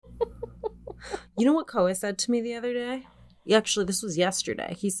You know what Koa said to me the other day? Actually, this was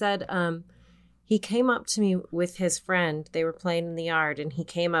yesterday. He said he came up to me with his friend. They were playing in the yard, and he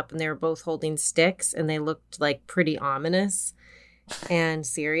came up, and they were both holding sticks, and they looked like pretty ominous and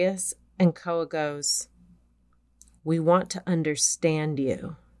serious. And Koa goes, "We want to understand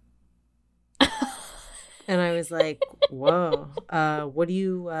you." And I was like, "Whoa, what do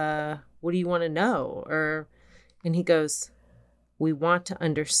you want to know?" And he goes, "We want to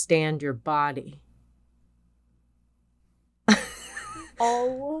understand your body."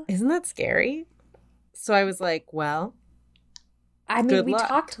 Oh, isn't that scary? So I was like, well, I mean, good we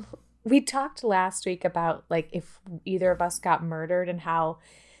luck. talked last week about like if either of us got murdered and how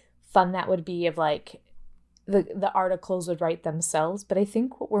fun that would be, of like the articles would write themselves. But I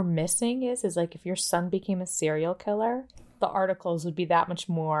think what we're missing is like if your son became a serial killer, the articles would be that much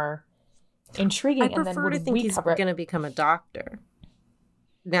more intriguing. I prefer to think he's going to become a doctor.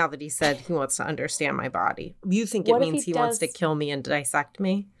 Now that he said he wants to understand my body. You think it means he wants to kill me and dissect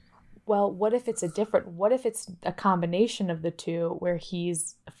me? Well, what if it's a combination of the two where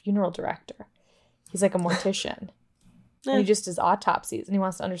he's a funeral director? He's like a mortician. And he just does autopsies and he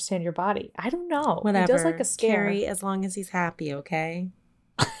wants to understand your body. I don't know. Whatever. He does like a scare. Carrie, as long as he's happy, okay?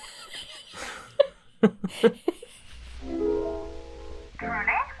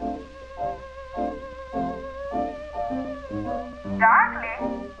 Darkly.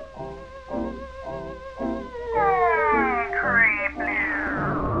 Creepy.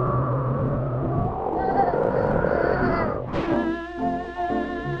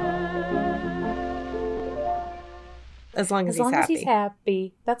 As long as he's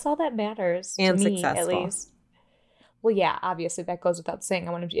happy. That's all that matters. And to me, successful. at least. Well, yeah, obviously that goes without saying.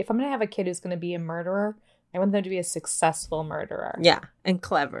 If I'm going to have a kid who's going to be a murderer, I want them to be a successful murderer. Yeah, and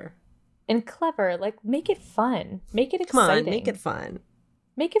clever. Like, make it fun. Make it exciting. exciting. Come on, make it fun.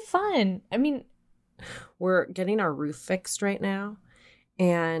 Make it fun. I mean, we're getting our roof fixed right now.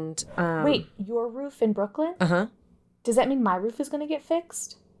 And wait, your roof in Brooklyn? Uh-huh. Does that mean my roof is going to get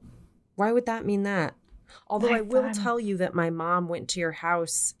fixed? Why would that mean that? Although I will tell you that my mom went to your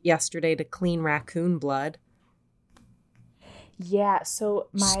house yesterday to clean raccoon blood. Yeah, so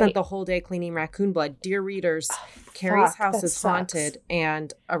She spent the whole day cleaning raccoon blood. Dear readers, Carrie's house is haunted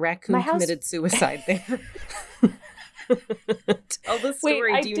and a raccoon committed suicide there. Tell the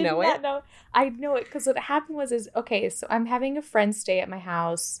story. Wait, do you know it? I know it because what happened so I'm having a friend stay at my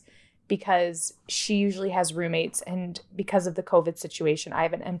house because she usually has roommates, and because of the COVID situation, I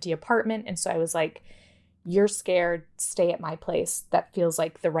have an empty apartment. And so I was like, you're scared, stay at my place. That feels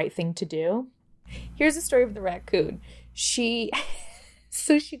like the right thing to do. Here's the story of the raccoon. She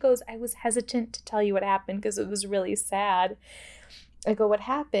goes, I was hesitant to tell you what happened because it was really sad. I go, what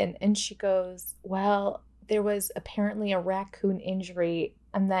happened? And she goes, well, there was apparently a raccoon injury.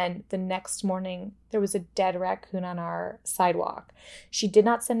 And then the next morning, there was a dead raccoon on our sidewalk. She did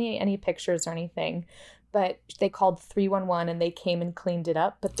not send me any pictures or anything, but they called 311 and they came and cleaned it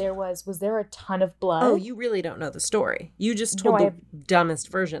up. But was there a ton of blood? Oh, you really don't know the story. You just told the dumbest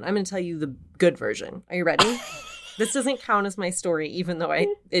version. I'm going to tell you the good version. Are you ready? This doesn't count as my story, even though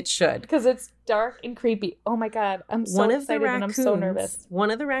it should. Because it's dark and creepy. Oh my God. I'm so excited and I'm so nervous. One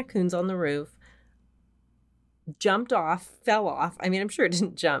of the raccoons on the roof fell off. I mean, I'm sure it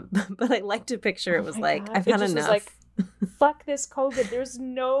didn't jump, but I like to picture it was like, God. I've had enough. Was like, fuck this COVID. There's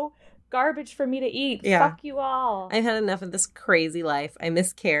no garbage for me to eat. Yeah. Fuck you all. I've had enough of this crazy life. I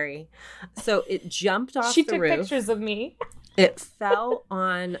miss Carrie. So it jumped off the roof. She took pictures of me. It fell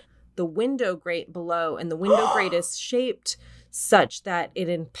on the window grate below, and the window grate is shaped such that it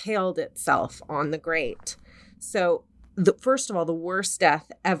impaled itself on the grate. So first of all, the worst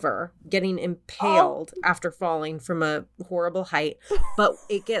death ever, getting impaled after falling from a horrible height. But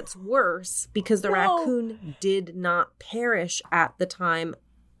it gets worse because the raccoon did not perish at the time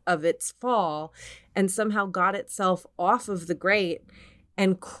of its fall and somehow got itself off of the grate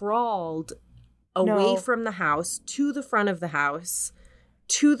and crawled away from the house to the front of the house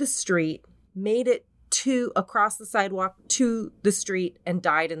to the street, made it across the sidewalk to the street, and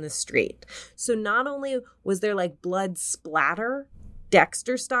died in the street. So not only was there like blood splatter,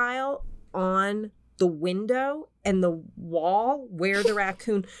 Dexter style, on the window and the wall where the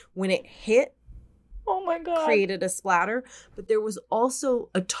raccoon, when it hit, oh my God, created a splatter, but there was also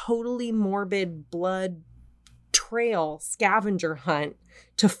a totally morbid blood trail scavenger hunt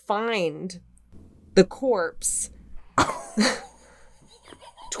to find the corpse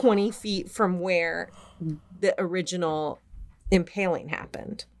 20 feet from where the original impaling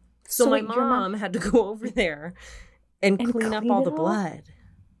happened. So my mom had to go over there and clean up all the blood.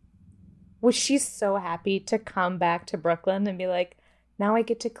 Was she so happy to come back to Brooklyn and be like, Now I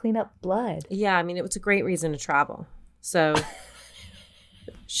get to clean up blood. Yeah, I mean, it was a great reason to travel. So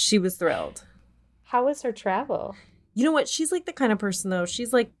she was thrilled. How was her travel? You know what? She's like the kind of person, though,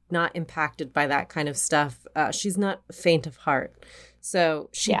 she's like not impacted by that kind of stuff. She's not faint of heart. So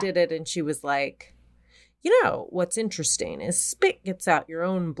she did it and she was like, you know, what's interesting is spit gets out your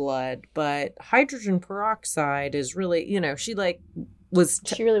own blood, but hydrogen peroxide is really, you know, she like was.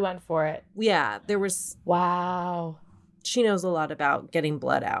 She really went for it. Yeah, there was. Wow. She knows a lot about getting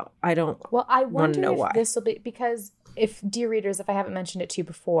blood out. I don't. Well, I want to know why. This will be because dear readers, if I haven't mentioned it to you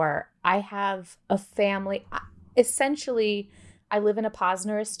before, I have a family. Essentially, I live in a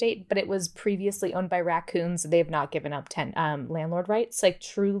Posner estate, but it was previously owned by raccoons. They have not given up landlord rights. Like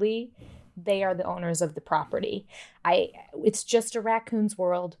truly, they are the owners of the property. It's just a raccoon's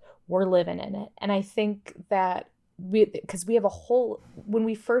world. We're living in it, and I think that because we have a whole. When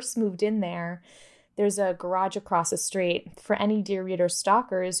we first moved in there, there's a garage across the street. For any Dear Reader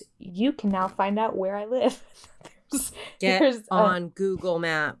stalkers, you can now find out where I live. Get on Google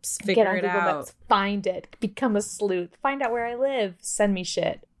Maps. Figure it out. Maps, find it. Become a sleuth. Find out where I live. Send me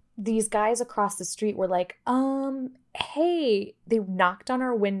shit. These guys across the street were like, hey, they knocked on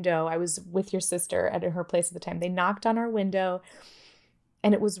our window. I was with your sister at her place at the time. They knocked on our window,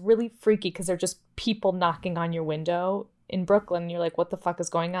 and it was really freaky because they're just people knocking on your window in Brooklyn. You're like, what the fuck is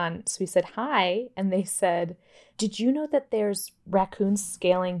going on? So we said, hi. And they said, did you know that there's raccoons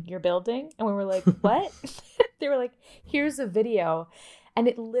scaling your building? And we were like, what? They were like, here's a video. And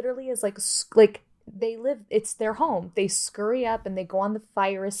it literally is like they live, it's their home. They scurry up and they go on the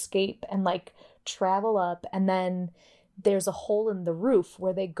fire escape and like travel up. And then there's a hole in the roof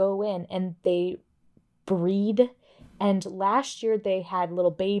where they go in and they breed. And last year they had little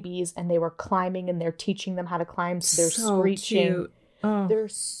babies and they were climbing and they're teaching them how to climb. So they're screeching. Cute. Oh. They're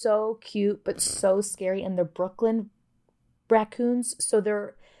so cute, but so scary. And they're Brooklyn raccoons. So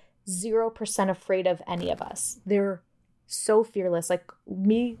they're 0% afraid of any of us. They're so fearless. Like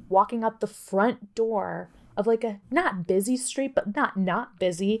me walking out the front door of like a not busy street, but not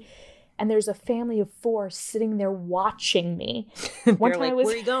busy. And there's a family of 4 sitting there watching me. One time like, where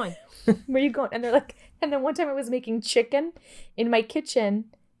are you going? Where are you going? And they're like, and then one time I was making chicken in my kitchen,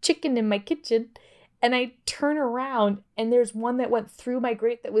 and I turn around and there's one that went through my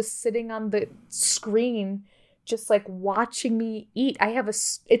grate that was sitting on the screen, just like watching me eat.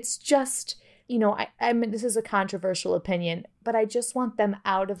 It's just, you know, I mean, this is a controversial opinion, but I just want them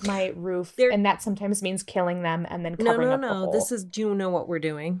out of my roof. And that sometimes means killing them and then covering up the hole. Do you know what we're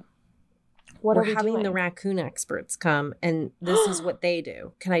doing? We're having doing? The raccoon experts come, and this is what they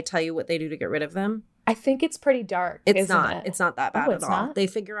do. Can I tell you what they do to get rid of them? I think it's pretty dark. It's not. It's not that bad at all. Not? They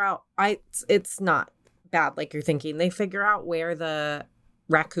figure out. It's not bad like you're thinking. They figure out where the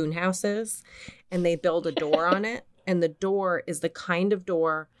raccoon house is, and they build a door on it. And the door is the kind of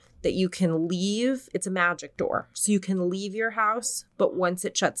door that you can leave. It's a magic door, so you can leave your house, but once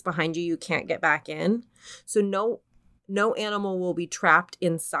it shuts behind you, you can't get back in. So no animal will be trapped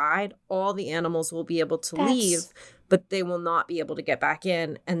inside. All the animals will be able to leave, but they will not be able to get back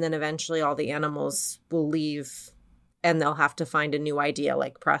in. And then eventually all the animals will leave and they'll have to find a new idea.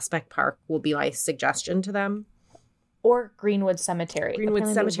 Like Prospect Park will be my suggestion to them. Or Greenwood Cemetery. Greenwood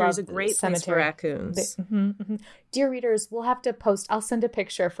Cemetery is a great place for raccoons. Dear readers, we'll have to post. I'll send a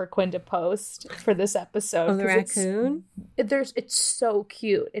picture for Quinn to post for this episode. Oh, the raccoon? It's so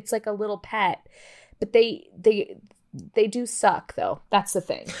cute. It's like a little pet. But they do suck, though. That's the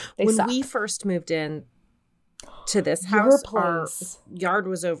thing. When we first moved in to this house, our yard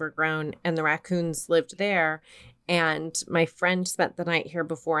was overgrown and the raccoons lived there. And my friend spent the night here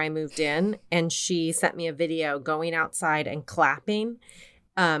before I moved in, and she sent me a video going outside and clapping,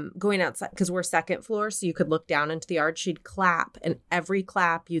 going outside because we're second floor, so you could look down into the yard. She'd clap, and every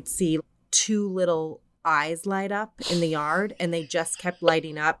clap you'd see 2 little eyes light up in the yard, and they just kept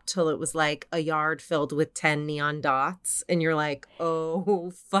lighting up till it was like a yard filled with 10 neon dots, and you're like,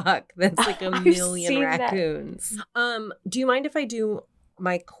 oh fuck, that's like a million raccoons. Do you mind if I do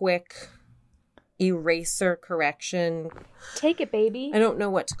my quick eraser correction? Take it, baby. I don't know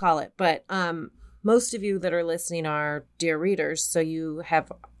what to call it, but most of you that are listening are dear readers, so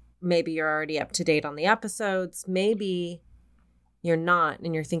maybe you're already up to date on the episodes, maybe you're not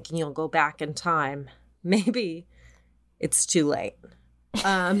and you're thinking you'll go back in time. Maybe it's too late.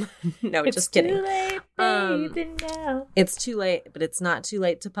 No, just kidding. It's too late, baby, now. It's too late, but it's not too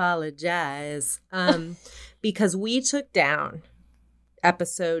late to apologize. Because we took down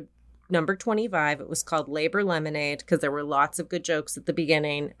episode number 25. It was called Labor Lemonade because there were lots of good jokes at the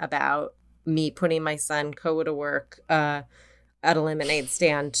beginning about me putting my son Koa to work at a lemonade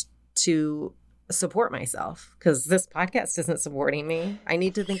stand to support myself because this podcast isn't supporting me. I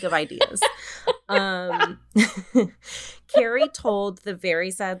need to think of ideas. Carrie told the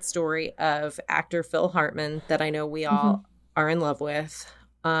very sad story of actor Phil Hartman that I know we all are in love with,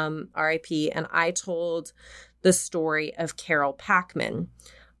 R.I.P. And I told the story of Carol Packman,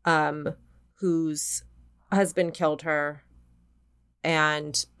 whose husband killed her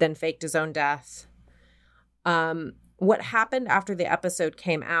and then faked his own death. What happened after the episode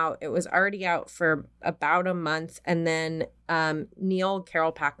came out, it was already out for about a month. And then Neil,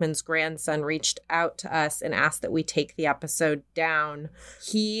 Carol Packman's grandson, reached out to us and asked that we take the episode down.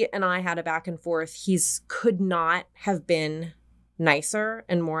 He and I had a back and forth. He's could not have been nicer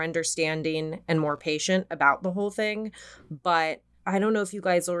and more understanding and more patient about the whole thing. But I don't know if you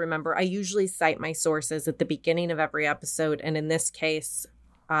guys will remember, I usually cite my sources at the beginning of every episode. And in this case,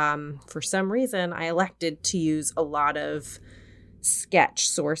 for some reason, I elected to use a lot of sketch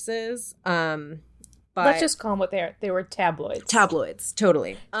sources. But let's just call them what they are. They were tabloids. Tabloids,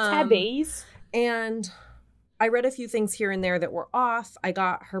 totally. Tabbies. And I read a few things here and there that were off. I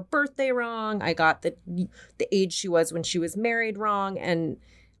got her birthday wrong. I got the age she was when she was married wrong. And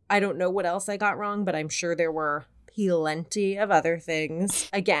I don't know what else I got wrong, but I'm sure there were plenty of other things.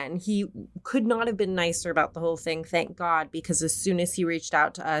 Again, he could not have been nicer about the whole thing, thank God, because as soon as he reached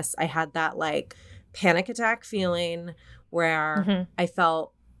out to us, I had that like panic attack feeling where I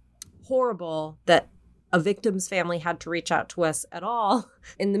felt horrible that a victim's family had to reach out to us at all.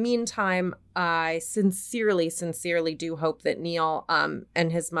 In the meantime, I sincerely do hope that Neil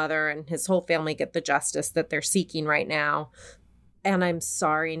and his mother and his whole family get the justice that they're seeking right now. And I'm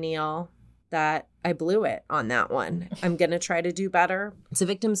sorry, Neil, that I blew it on that one. I'm going to try to do better. It's a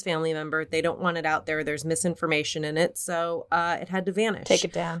victim's family member. They don't want it out there. There's misinformation in it. So it had to vanish. Take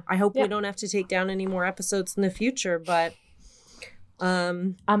it down. I hope we don't have to take down any more episodes in the future, but...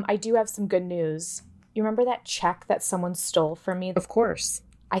 I do have some good news. You remember that check that someone stole from me? Of course.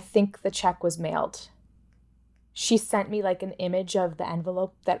 I think the check was mailed. She sent me like an image of the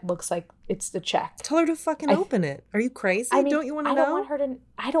envelope that looks like it's the check. Tell her to fucking open it. Are you crazy? I mean, don't you want to know?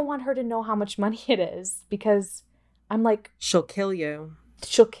 I don't want her to know how much money it is because I'm like... She'll kill you.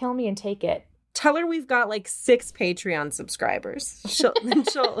 She'll kill me and take it. Tell her we've got like 6 Patreon subscribers. She'll know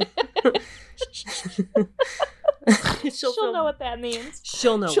what that means.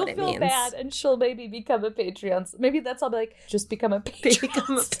 She'll know what it means. She'll feel bad and she'll maybe become a Patreon. Maybe that's all. Be like, just become a Patreon.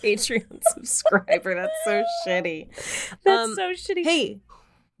 Become a Patreon subscriber. That's so shitty. That's so shitty. Hey,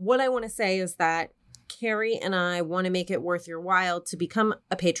 what I want to say is that Carrie and I want to make it worth your while to become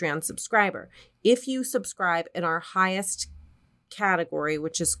a Patreon subscriber. If you subscribe in our highest category,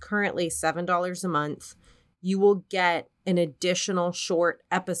 which is currently $7 a month, you will get an additional short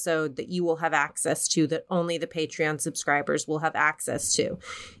episode that you will have access to that only the Patreon subscribers will have access to.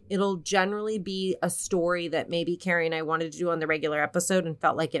 It'll generally be a story that maybe Carrie and I wanted to do on the regular episode and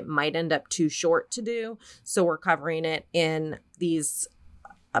felt like it might end up too short to do. So we're covering it in these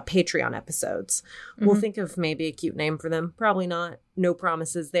Patreon episodes. We'll think of maybe a cute name for them. Probably not. No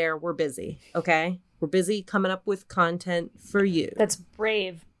promises there. We're busy. Okay? We're busy coming up with content for you. That's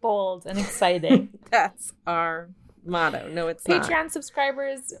brave, bold, and exciting. That's our motto. No, it's Patreon not.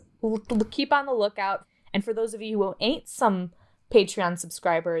 subscribers, we'll keep on the lookout. And for those of you who ain't some Patreon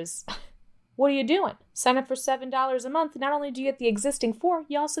subscribers, what are you doing? Sign up for $7 a month. Not only do you get the existing 4,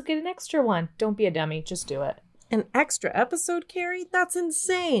 you also get an extra one. Don't be a dummy. Just do it. An extra episode, Carrie? That's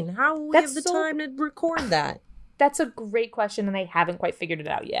insane. How will we have the time to record that? That's a great question, and I haven't quite figured it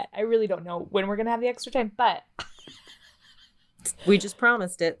out yet. I really don't know when we're going to have the extra time, but... We just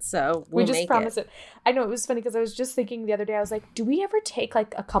promised it, so we'll we just promised it. I know, it was funny because I was just thinking the other day, I was like, do we ever take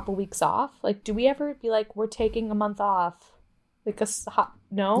like a couple weeks off? Like, do we ever be like, we're taking a month off? Like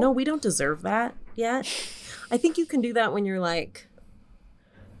no? No, we don't deserve that yet. I think you can do that when you're like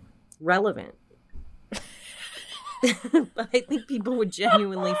relevant. But I think people would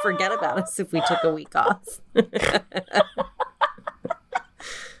genuinely forget about us if we took a week off. They'd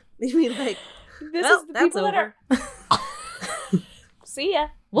be like, this is the that's people over. That are... See ya.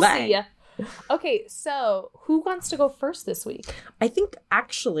 We'll Bye. see ya. Okay, so who wants to go first this week? I think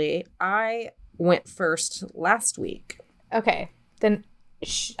actually I went first last week. Okay, then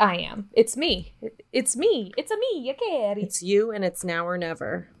I am. It's me. It's me. It's a me. You get it. It's you, and it's now or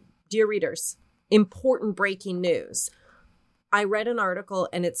never. Dear readers, important breaking news. I read an article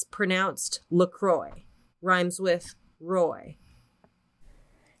and it's pronounced LaCroix. Rhymes with Roy.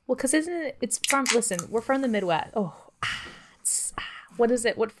 Well, because isn't it? It's from. Listen, we're from the Midwest. What is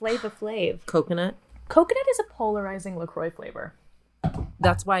it? What flav? Coconut. Coconut is a polarizing LaCroix flavor.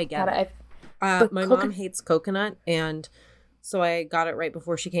 That's why I get it. My mom hates coconut, and so I got it right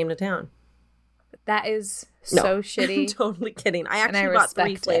before she came to town. That is so shitty. I'm totally kidding. I actually bought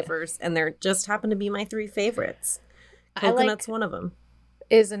 3 flavors, and they're just happen to be my 3 favorites. Coconut's one of them.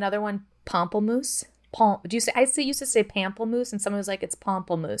 Is another one Pamplemousse? I used to say Pamplemousse, and someone was like, it's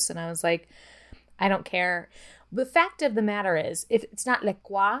Pamplemousse. And I was like, I don't care. The fact of the matter is, if it's not Le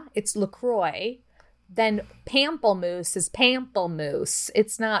Croix, it's LaCroix, then Pamplemousse is Pamplemousse.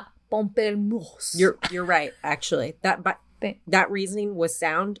 It's not Pamplemousse. You're right, actually. That reasoning was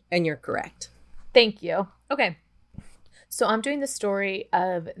sound, and you're correct. Thank you. Okay. So I'm doing the story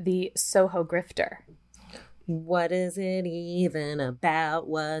of the Soho grifter. What is it even about?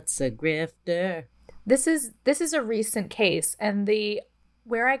 What's a grifter? This is a recent case, and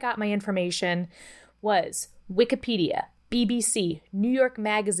where I got my information was Wikipedia, BBC, New York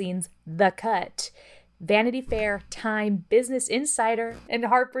Magazine's The Cut, Vanity Fair, Time, Business Insider, and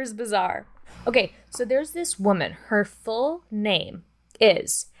Harper's Bazaar. Okay, so there's this woman. Her full name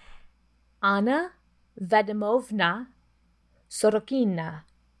is Anna Vadimovna Sorokina.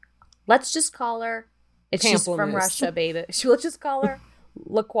 Let's just call her. She's from Russia, baby. Let's just call her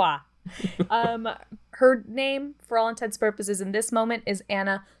La Croix. Her name, for all intents and purposes in this moment, is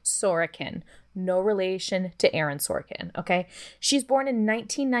Anna Sorokin. No relation to Aaron Sorkin, okay? She's born in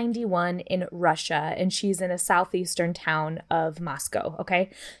 1991 in Russia, and she's in a southeastern town of Moscow,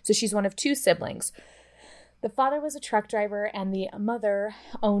 okay? So she's one of 2 siblings. The father was a truck driver, and the mother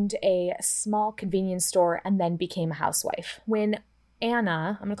owned a small convenience store and then became a housewife. When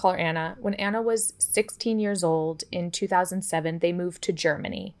Anna was 16 years old in 2007, they moved to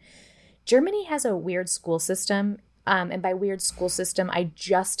Germany. Germany has a weird school system, and by weird school system, I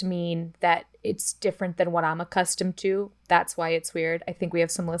just mean that it's different than what I'm accustomed to. That's why it's weird. I think we have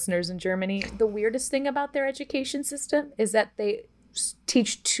some listeners in Germany. The weirdest thing about their education system is that they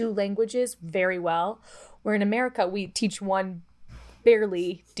teach 2 languages very well, where in America, we teach one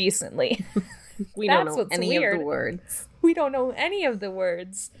barely decently. We don't know any of the words. We don't know any of the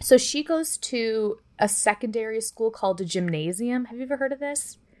words. So she goes to a secondary school called a gymnasium. Have you ever heard of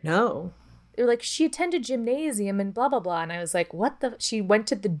this? No. They're like, she attended gymnasium and blah, blah, blah. And I was like, what the? She went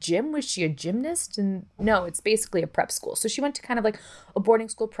to the gym? Was she a gymnast? And no, it's basically a prep school. So she went to kind of like a boarding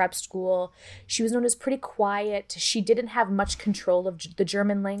school, prep school. She was known as pretty quiet. She didn't have much control of the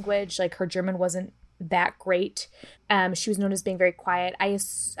German language. Like her German wasn't that great. She was known as being very quiet. I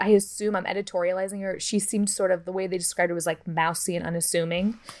assume I'm editorializing her. She seemed sort of, the way they described her was like mousy and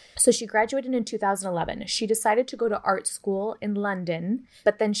unassuming. So she graduated in 2011. She decided to go to art school in London,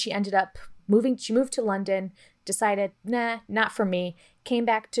 but then she ended up she moved to London, decided, nah, not for me, came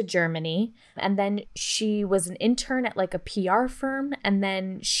back to Germany. And then she was an intern at like a PR firm. And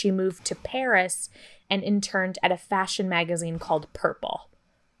then she moved to Paris and interned at a fashion magazine called Purple.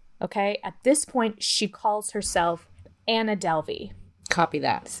 Okay. At this point, she calls herself Anna Delvey. Copy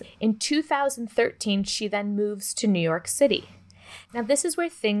that. In 2013, she then moves to New York City. Now, this is where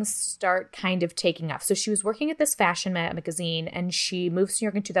things start kind of taking off. So she was working at this fashion magazine, and she moves to New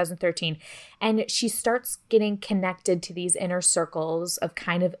York in 2013, and she starts getting connected to these inner circles of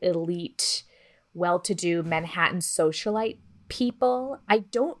kind of elite, well-to-do Manhattan socialite people. I'm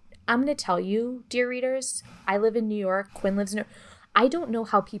going to tell you, dear readers, I live in New York. Quinn lives in New York. I don't know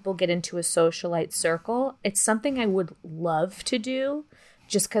how people get into a socialite circle. It's something I would love to do,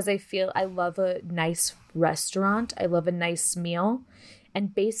 just because I love a nice restaurant. I love a nice meal.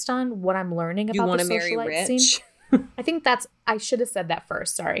 And based on what I'm learning about the socialite scene, I think I should have said that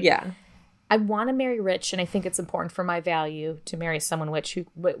first. Sorry. Yeah. I want to marry rich, and I think it's important for my value to marry someone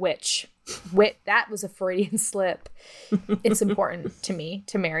that was a Freudian slip. It's important to me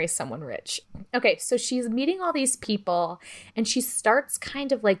to marry someone rich. Okay, so she's meeting all these people, and she starts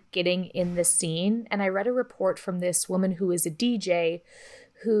kind of like getting in the scene. And I read a report from this woman who is a DJ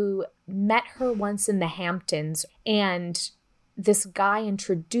who met her once in the Hamptons, and this guy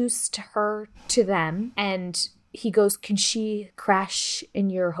introduced her to them, and he goes, "Can she crash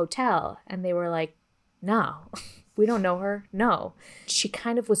in your hotel?" And they were like, "No, we don't know her. No." She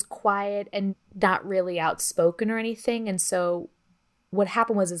kind of was quiet and not really outspoken or anything. And so what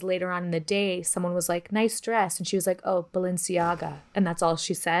happened was later on in the day, someone was like, "Nice dress." And she was like, "Oh, Balenciaga." And that's all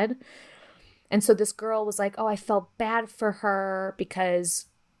she said. And so this girl was like, "Oh, I felt bad for her because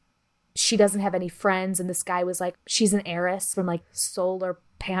she doesn't have any friends." And this guy was like, "She's an heiress from like solar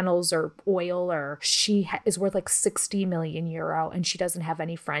panels or oil, or she is worth like 60 million euro and she doesn't have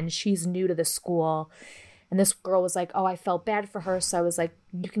any friends. She's new to the school." And this girl was like, "Oh, I felt bad for her." So I was like,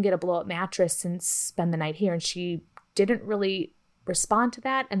 "You can get a blow up mattress and spend the night here." And she didn't really respond to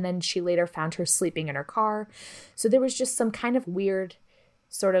that. And then she later found her sleeping in her car. So there was just some kind of weird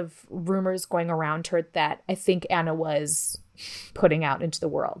sort of rumors going around her that I think Anna was putting out into the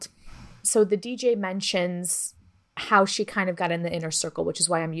world. So the DJ mentions how she kind of got in the inner circle, which is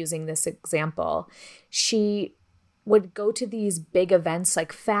why I'm using this example. She would go to these big events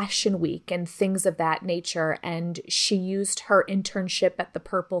like Fashion Week and things of that nature. And she used her internship at the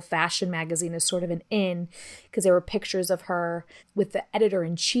Purple Fashion magazine as sort of an in, because there were pictures of her with the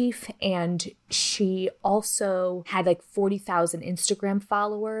editor-in-chief. And she also had like 40,000 Instagram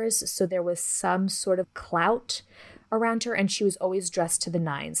followers. So there was some sort of clout around her, and she was always dressed to the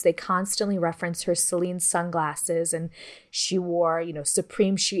nines. They constantly reference her Celine sunglasses, and she wore, you know,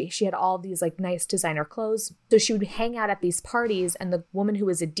 Supreme. She had all these like nice designer clothes. So she would hang out at these parties, and the woman who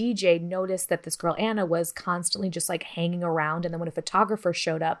was a DJ noticed that this girl Anna was constantly just like hanging around. And then when a photographer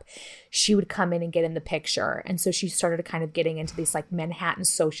showed up, she would come in and get in the picture. And so she started kind of getting into this like Manhattan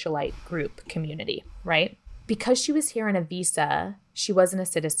socialite group community, right? Because she was here on a visa, she wasn't a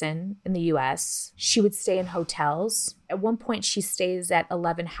citizen in the US. She would stay in hotels. At one point, she stays at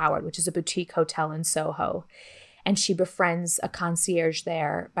 11 Howard, which is a boutique hotel in Soho. And she befriends a concierge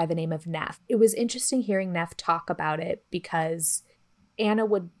there by the name of Neff. It was interesting hearing Neff talk about it because Anna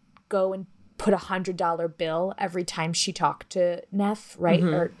would go and put $100 bill every time she talked to Neff, right?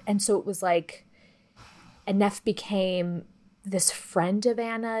 Mm-hmm. And so it was like, and Neff became this friend of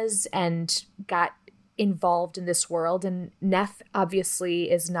Anna's and got involved in this world. And Neff obviously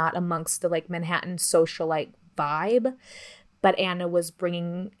is not amongst the like Manhattan socialite vibe, but Anna was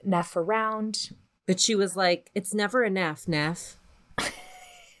bringing Neff around. But she was like, it's never a Neff.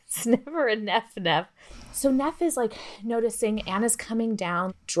 It's never a Neff. So Neff is like noticing Anna's coming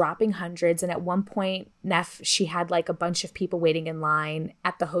down, dropping hundreds. And at one point, Neff, she had like a bunch of people waiting in line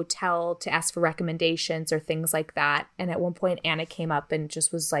at the hotel to ask for recommendations or things like that. And at one point, Anna came up and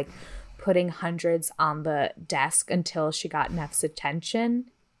just was like putting hundreds on the desk until she got Neff's attention.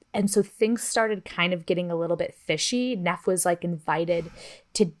 And so things started kind of getting a little bit fishy. Neff was like invited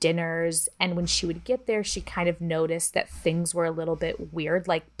to dinners. And when she would get there, she kind of noticed that things were a little bit weird.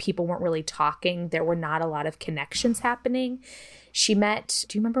 Like people weren't really talking. There were not a lot of connections happening. She met,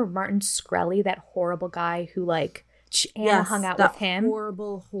 do you remember Martin Shkreli, that horrible guy who like Anna hung out with him?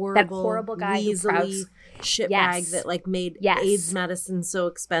 That horrible guy, weaselly shitbag that like made AIDS medicine so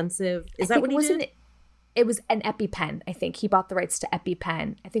expensive. Is that what he did? It was an EpiPen, I think. He bought the rights to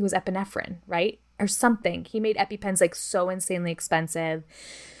EpiPen. I think it was epinephrine, right? Or something. He made EpiPens like so insanely expensive.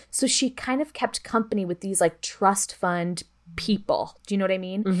 So she kind of kept company with these like trust fund people. Do you know what I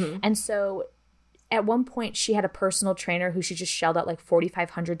mean? Mm-hmm. And so at one point she had a personal trainer who she just shelled out like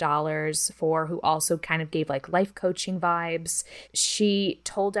 $4,500 for, who also kind of gave like life coaching vibes. She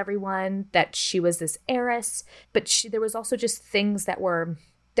told everyone that she was this heiress, but there was also just things that were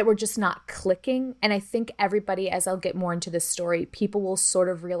just not clicking. And I think everybody, as I'll get more into this story, people will sort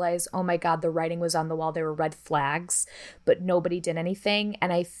of realize, oh my God, the writing was on the wall. There were red flags, but nobody did anything.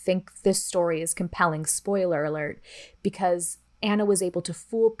 And I think this story is compelling, spoiler alert, because Anna was able to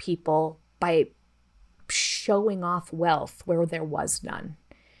fool people by showing off wealth where there was none.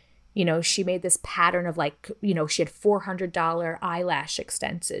 You know, she made this pattern of like, you know, she had $400 eyelash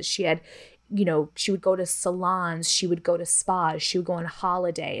extensions. She had, you know, she would go to salons, she would go to spas, she would go on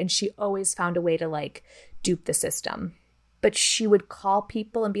holiday, and she always found a way to like dupe the system. But she would call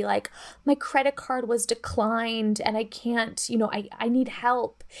people and be like, my credit card was declined and I can't, you know, I need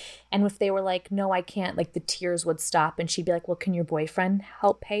help. And if they were like, no, I can't, like the tears would stop and she'd be like, well, can your boyfriend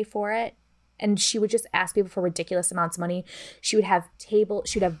help pay for it? And she would just ask people for ridiculous amounts of money. She would have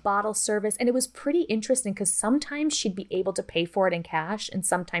bottle service. And it was pretty interesting because sometimes she'd be able to pay for it in cash and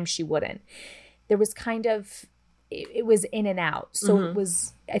sometimes she wouldn't. There was kind of, it was in and out. So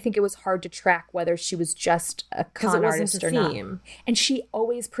I think it was hard to track whether she was just a con artist or not. And she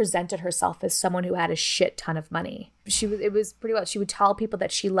always presented herself as someone who had a shit ton of money. It was pretty well, she would tell people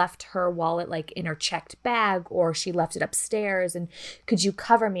that she left her wallet like in her checked bag or she left it upstairs and could you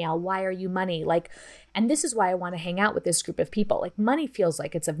cover me? I'll wire you money. Like, and this is why I want to hang out with this group of people. Like money feels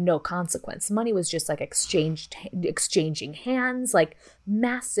like it's of no consequence. Money was just like exchanging hands, like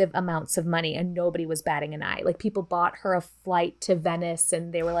massive amounts of money and nobody was batting an eye. Like people bought her a flight to Venice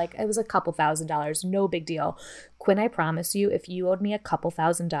and they were like, it was a couple $1,000s, no big deal. Quinn, I promise you, if you owed me a couple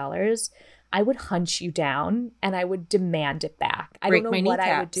 $1,000s, I would hunt you down and I would demand it back. I don't know what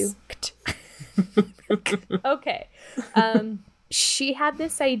I would do. Okay. She had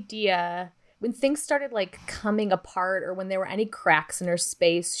this idea when things started like coming apart or when there were any cracks in her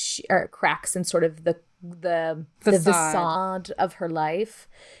space or cracks in sort of the facade of her life.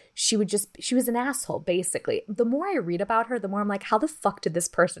 She was an asshole, basically. The more I read about her, the more I'm like, how the fuck did this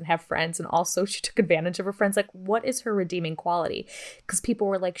person have friends? And also she took advantage of her friends. Like, what is her redeeming quality? Because people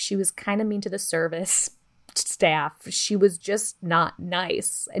were like, she was kind of mean to the service. staff. She was just not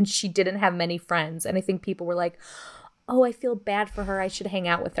nice, and she didn't have many friends. And I think people were like, oh, I feel bad for her. I should hang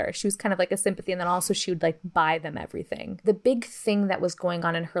out with her. She was kind of like a sympathy. And then also she would like buy them everything. The big thing that was going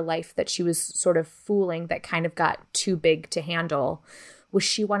on in her life that she was sort of fooling that kind of got too big to handle was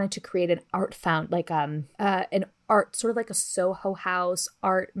she wanted to create an art an art, sort of like a Soho House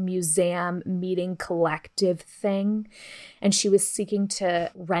art museum meeting collective thing. And she was seeking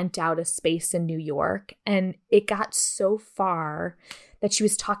to rent out a space in New York. And it got so far that she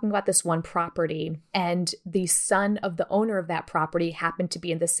was talking about this one property, and the son of the owner of that property happened to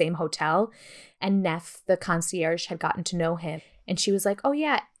be in the same hotel, and Neff, the concierge, had gotten to know him. And she was like, oh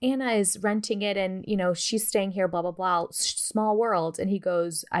yeah, Anna is renting it, and she's staying here, blah, blah, blah, small world. And he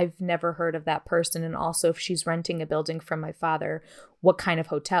goes, I've never heard of that person. And also, if she's renting a building from my father, what kind of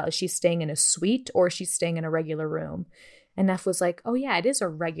hotel? Is she staying in a suite or is she staying in a regular room? And Neff was like, oh yeah, it is a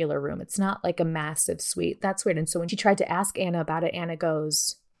regular room. It's not like a massive suite. That's weird. And so when she tried to ask Anna about it, Anna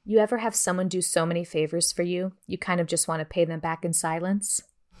goes, you ever have someone do so many favors for you, you kind of just want to pay them back in silence?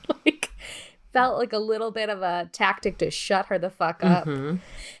 Like, felt like a little bit of a tactic to shut her the fuck up. Mm-hmm.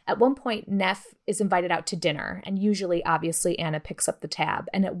 At one point, Neff is invited out to dinner. And usually, obviously, Anna picks up the tab.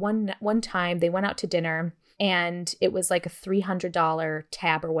 And at one time, they went out to dinner, and it was like a $300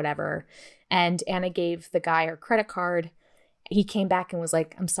 tab or whatever. And Anna gave the guy her credit card. He came back and was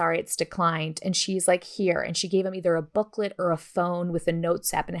like, I'm sorry, it's declined. And she's like, here. And she gave him either a booklet or a phone with a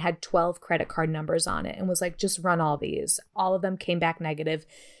notes app, and it had 12 credit card numbers on it, and was like, just run all these. All of them came back negative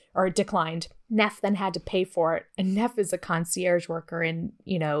or declined. Neff then had to pay for it. And Neff is a concierge worker in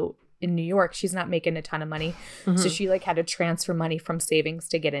New York. She's not making a ton of money. Mm-hmm. So she like had to transfer money from savings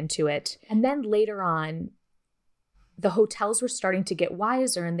to get into it. And then later on, the hotels were starting to get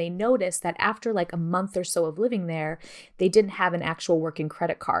wiser, and they noticed that after like a month or so of living there, they didn't have an actual working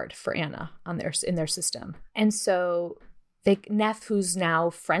credit card for Anna in their system. And so Neff, who's now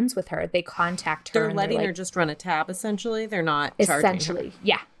friends with her, they contact her. They're letting her just run a tab, essentially. They're not charging her.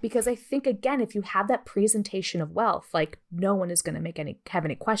 Yeah. Because I think, again, if you have that presentation of wealth, like no one is going to have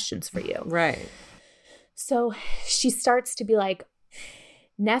any questions for you. Right. So she starts to be like,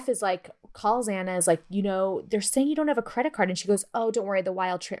 Neff is like, calls Anna, is like, they're saying you don't have a credit card. And she goes, oh, don't worry, the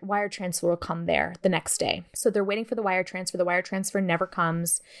wire transfer will come there the next day. So they're waiting for the wire transfer. The wire transfer never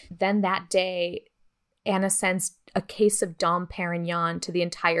comes. Then that day, Anna sends a case of Dom Perignon to the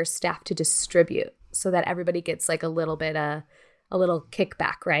entire staff to distribute so that everybody gets like a little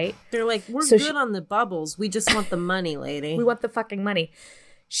kickback, right? They're like, we're good on the bubbles. We just want the money, lady. We want the fucking money.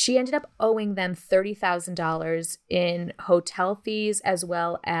 She ended up owing them $30,000 in hotel fees as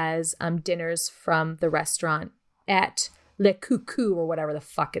well as dinners from the restaurant at Le Coucou or whatever the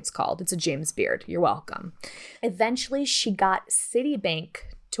fuck it's called. It's a James Beard. You're welcome. Eventually, she got Citibank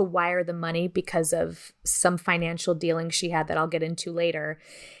to wire the money because of some financial dealings she had that I'll get into later.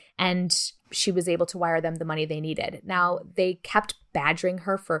 And she was able to wire them the money they needed. Now, they kept badgering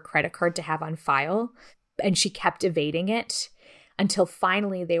her for a credit card to have on file, and she kept evading it. Until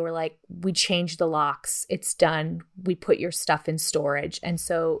finally they were like, we changed the locks. It's done. We put your stuff in storage. And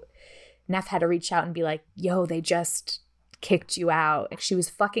so Neff had to reach out and be like, yo, they just kicked you out. She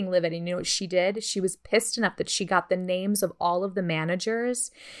was fucking livid. And you know what she did? She was pissed enough that she got the names of all of the managers.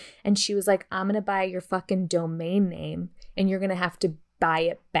 And she was like, I'm going to buy your fucking domain name, and you're going to have to buy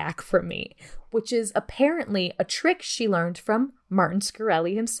it back from me, which is apparently a trick she learned from Martin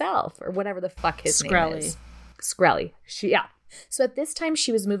Shkreli himself, or whatever the fuck his name is. Shkreli. Yeah. So at this time,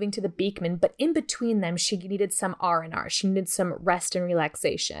 she was moving to the Beekman, but in between them, she needed some R&R. She needed some rest and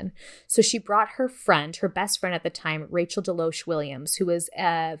relaxation. So she brought her best friend at the time, Rachel Deloche Williams, who was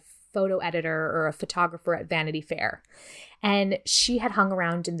a photo editor or a photographer at Vanity Fair. And she had hung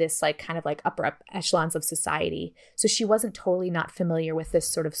around in this like kind of like upper echelons of society. So she wasn't totally not familiar with this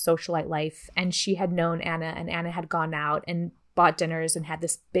sort of socialite life. And she had known Anna, and Anna had gone out and bought dinners and had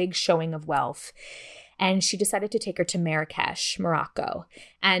this big showing of wealth. And she decided to take her to Marrakesh, Morocco.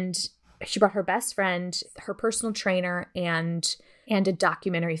 And she brought her best friend, her personal trainer, and a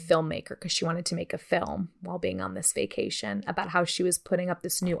documentary filmmaker, because she wanted to make a film while being on this vacation about how she was putting up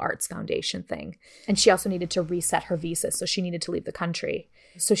this new arts foundation thing. And she also needed to reset her visa, so she needed to leave the country.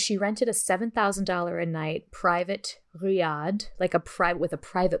 So she rented a $7,000 a night private riad, like with a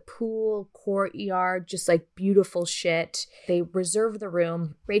private pool, courtyard, just like beautiful shit. They reserved the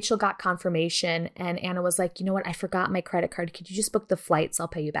room. Rachel got confirmation, and Anna was like, you know what? I forgot my credit card. Could you just book the flights? I'll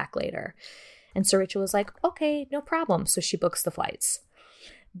pay you back later. And so Rachel was like, okay, no problem. So she books the flights.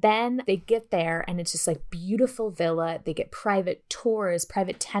 Then they get there, and it's just like beautiful villa. They get private tours,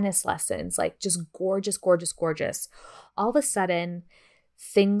 private tennis lessons, like just gorgeous, gorgeous, gorgeous. All of a sudden,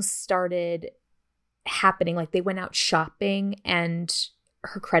 things started happening. Like they went out shopping and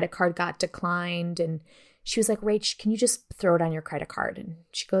her credit card got declined. And she was like, Rach, can you just throw it on your credit card? And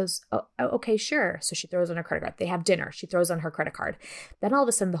she goes, oh, okay, sure. So she throws on her credit card. They have dinner. She throws on her credit card. Then all of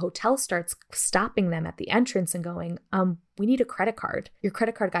a sudden the hotel starts stopping them at the entrance and going, we need a credit card. Your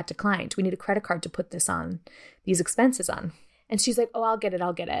credit card got declined. We need a credit card to put these expenses on. And she's like, oh, I'll get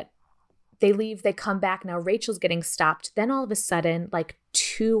it. They leave, they come back. Now Rachel's getting stopped. Then all of a sudden, like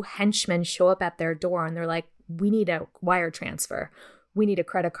 2 henchmen show up at their door and they're like, we need a wire transfer. We need a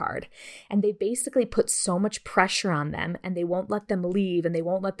credit card. And they basically put so much pressure on them and they won't let them leave and they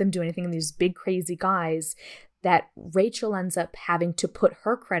won't let them do anything. And these big crazy guys that Rachel ends up having to put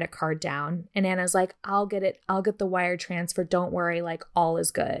her credit card down. And Anna's like, I'll get it. I'll get the wire transfer. Don't worry. Like all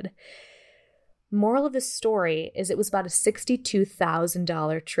is good. Moral of the story is it was about a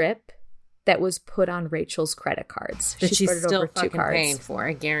 $62,000 trip that was put on Rachel's credit cards. That she's still fucking paying for.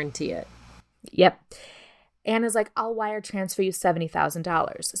 I guarantee it. Yep. Anna's like, I'll wire transfer you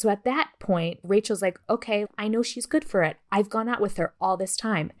 $70,000. So at that point, Rachel's like, okay, I know she's good for it. I've gone out with her all this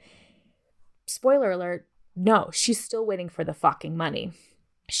time. Spoiler alert, no, she's still waiting for the fucking money.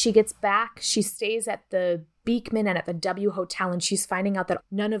 She gets back, she stays at the Beekman and at the W Hotel, and she's finding out that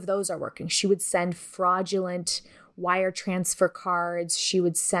none of those are working. She would send fraudulent wire transfer cards. She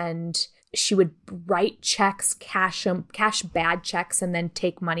would write checks, cash bad checks, and then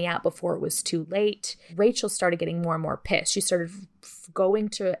take money out before it was too late. Rachel started getting more and more pissed. She started going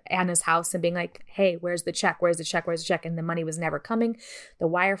to Anna's house and being like, hey, where's the check? Where's the check? Where's the check? And the money was never coming. The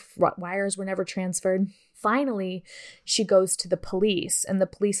wires were never transferred. Finally, she goes to the police and the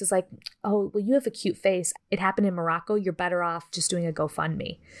police is like, oh, well, you have a cute face. It happened in Morocco. You're better off just doing a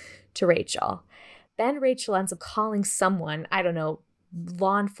GoFundMe to Rachel. Then Rachel ends up calling someone, I don't know,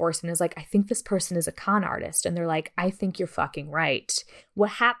 law enforcement is like, I think this person is a con artist. And they're like, I think you're fucking right. What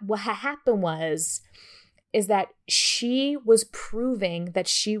happened is that she was proving that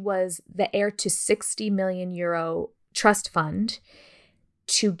she was the heir to 60 million euro trust fund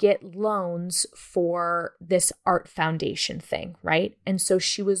to get loans for this art foundation thing, right? And so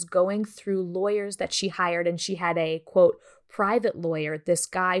she was going through lawyers that she hired, and she had a, quote, private lawyer, this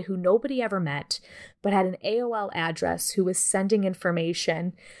guy who nobody ever met, but had an AOL address, who was sending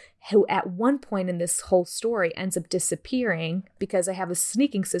information, who at one point in this whole story ends up disappearing because I have a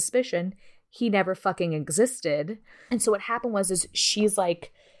sneaking suspicion he never fucking existed. And so what happened is she's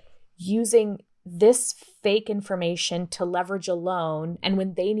like using this fake information to leverage a loan. And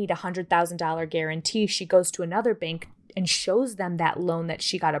when they need $100,000 guarantee, she goes to another bank and shows them that loan that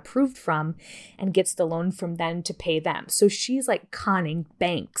she got approved from and gets the loan from them to pay them. So she's like conning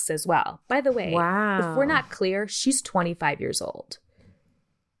banks as well. By the way, wow. If we're not clear, she's 25 years old.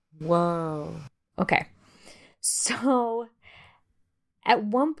 Whoa. Okay. So at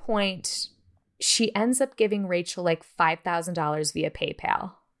one point, she ends up giving Rachel like $5,000 via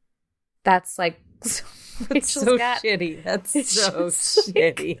PayPal. That's like, shitty. That's so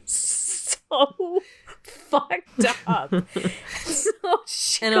shitty. So fucked up.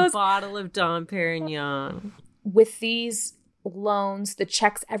 And a bottle of Dom Perignon. With these loans, the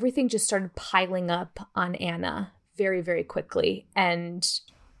checks, everything just started piling up on Anna very, very quickly. And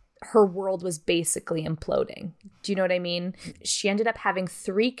her world was basically imploding. Do you know what I mean? She ended up having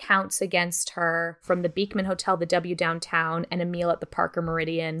 3 counts against her from the Beekman Hotel, the W downtown, and a meal at the Parker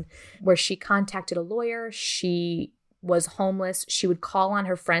Meridian, where she contacted a lawyer. She was homeless. She would call on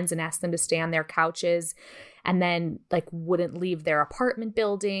her friends and ask them to stay on their couches, and then like wouldn't leave their apartment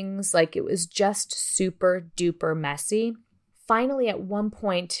buildings. Like it was just super duper messy. Finally, at one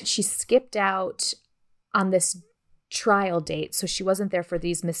point, she skipped out on this trial date, so she wasn't there for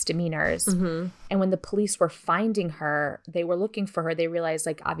these misdemeanors. Mm-hmm. And when the police were finding her, they were looking for her. They realized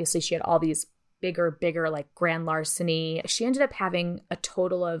like obviously she had all these bigger like grand larceny. She ended up having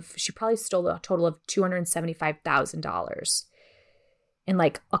she probably stole a total of $275,000 in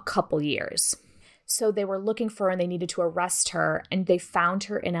like a couple years. So they were looking for her and they needed to arrest her, and they found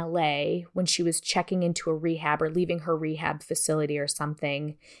her in LA when she was checking into a rehab or leaving her rehab facility or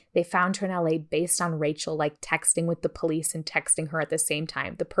something. They found her in LA based on Rachel like texting with the police and texting her at the same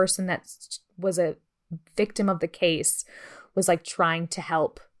time. The person that was a victim of the case was like trying to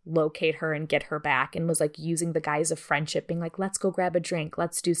help locate her and get her back, and was like using the guise of friendship, being like, let's go grab a drink,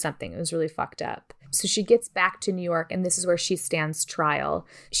 let's do something. It was really fucked up. So she gets back to New York, and this is where she stands trial.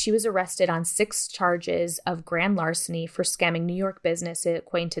 She was arrested on 6 charges of grand larceny for scamming New York business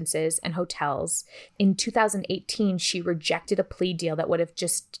acquaintances and hotels. In 2018, she rejected a plea deal that would have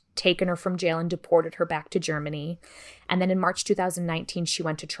just taken her from jail and deported her back to Germany. And then in March 2019, she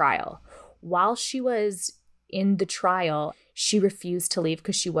went to trial. While she was in the trial, she refused to leave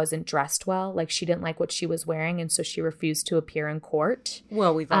because she wasn't dressed well. Like, she didn't like what she was wearing, and so she refused to appear in court.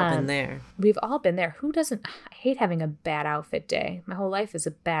 Well, we've all been there. We've all been there. Who doesn't? I hate having a bad outfit day. My whole life is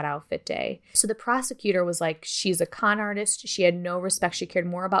a bad outfit day. So the prosecutor was like, she's a con artist. She had no respect. She cared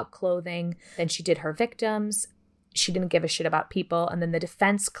more about clothing than she did her victims. She didn't give a shit about people. And then the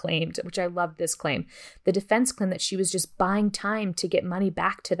defense claimed, which I love this claim, the defense claimed that she was just buying time to get money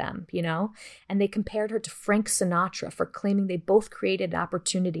back to them, you know? And they compared her to Frank Sinatra for claiming they both created an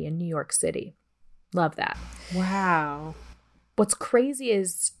opportunity in New York City. Love that. Wow. What's crazy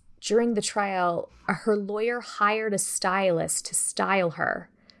is during the trial, her lawyer hired a stylist to style her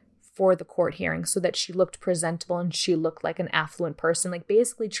for the court hearing so that she looked presentable and she looked like an affluent person, like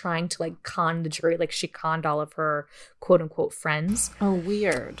basically trying to like con the jury, like she conned all of her quote unquote friends. Oh,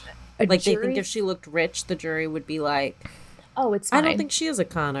 weird. They think if she looked rich, the jury would be like, oh, it's fine. I don't think she is a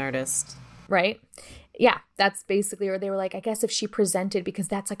con artist. Right? Yeah, that's basically, or they were like, I guess if she presented, because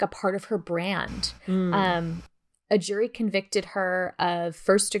that's like a part of her brand. A jury convicted her of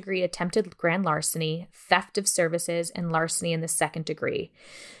first-degree attempted grand larceny, theft of services, and larceny in the second degree.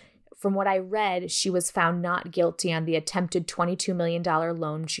 From what I read, she was found not guilty on the attempted $22 million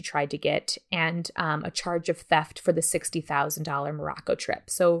loan she tried to get and a charge of theft for the $60,000 Morocco trip.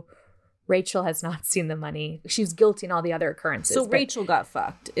 So Rachel has not seen the money. She's guilty in all the other occurrences. So Rachel got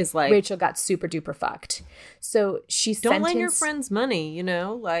fucked, is like... Rachel got super duper fucked. So she's Don't lend your friends money, you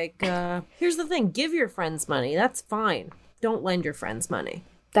know? Like, here's the thing. Give your friends money. That's fine. Don't lend your friends money.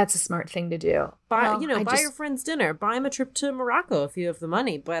 That's a smart thing to do. Buy your friends dinner. Buy them a trip to Morocco if you have the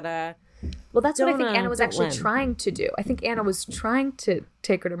money. But well, that's what I think Anna was actually trying to do. I think Anna was trying to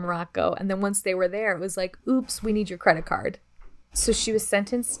take her to Morocco, and then once they were there, it was like, "Oops, we need your credit card." So she was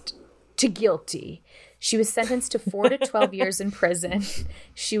sentenced to guilty. She was sentenced to 4 to 12 years in prison.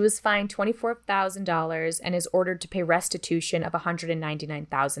 She was fined $24,000 and is ordered to pay restitution of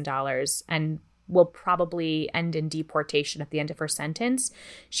 $199,000 and will probably end in deportation at the end of her sentence.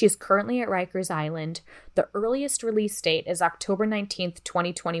 She is currently at Rikers Island. The earliest release date is October 19th,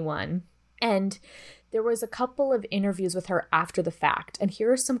 2021. And there was a couple of interviews with her after the fact. And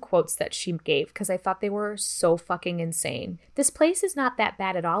here are some quotes that she gave because I thought they were so fucking insane. "This place is not that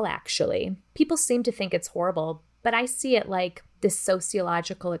bad at all, actually. People seem to think it's horrible, but I see it like this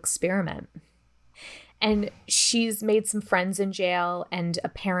sociological experiment." And she's made some friends in jail, and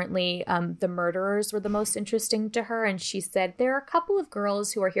apparently the murderers were the most interesting to her. And she said, there are a couple of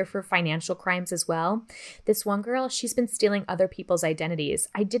girls who are here for financial crimes as well. This one girl, she's been stealing other people's identities.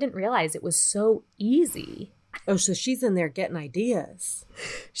 I didn't realize it was so easy. Oh, so she's in there getting ideas.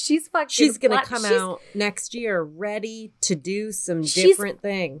 She's going to come out next year ready to do some different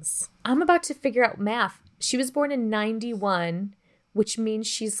things. I'm about to figure out math. She was born in 91, which means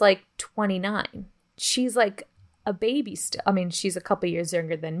she's like 29. She's like a baby still. I mean, she's a couple years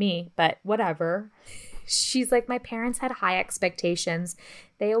younger than me, but whatever. She's like, my parents had high expectations.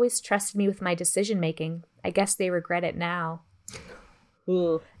 They always trusted me with my decision making. I guess they regret it now.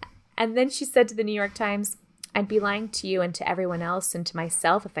 Ooh. And then she said to the New York Times, I'd be lying to you and to everyone else and to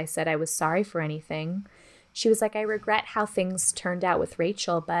myself if I said I was sorry for anything. She was like, I regret how things turned out with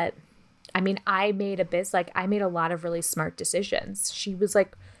Rachel, but I mean, I made a lot of really smart decisions. She was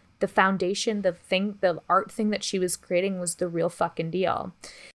like, the foundation, the art thing that she was creating was the real fucking deal.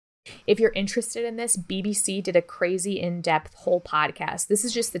 If you're interested in this, BBC did a crazy in-depth whole podcast. This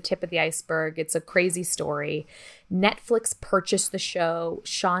is just the tip of the iceberg. It's a crazy story. Netflix purchased the show.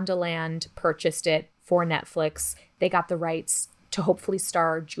 Shondaland purchased it for Netflix. They got the rights to hopefully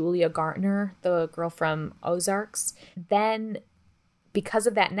star Julia Garner, the girl from Ozarks. Then, because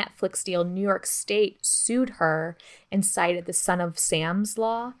of that Netflix deal, New York State sued her and cited the Son of Sam's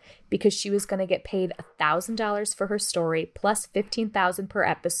law because she was going to get paid $1,000 for her story plus $15,000 per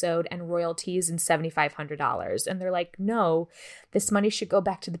episode and royalties and $7,500. And they're like, no, this money should go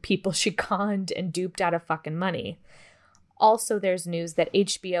back to the people she conned and duped out of fucking money. Also, there's news that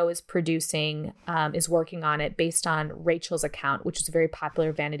HBO is working on it based on Rachel's account, which is a very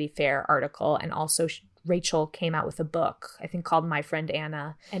popular Vanity Fair article, and also Rachel came out with a book, I think called My Friend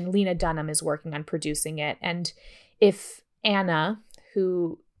Anna, and Lena Dunham is working on producing it. And if Anna,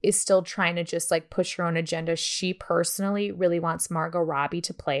 who is still trying to just like push her own agenda, she personally really wants Margot Robbie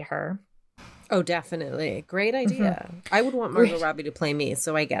to play her. Oh, definitely. Great idea. Mm-hmm. I would want Margot Robbie to play me,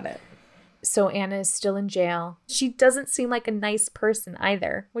 so I get it. So Anna is still in jail. She doesn't seem like a nice person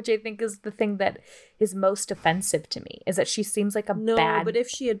either, which I think is the thing that is most offensive to me, is that she seems like bad... No, but if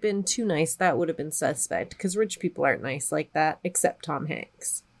she had been too nice, that would have been suspect, because rich people aren't nice like that, except Tom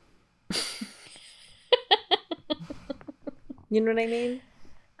Hanks. You know what I mean?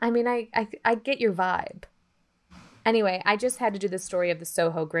 I mean, I get your vibe. Anyway, I just had to do the story of the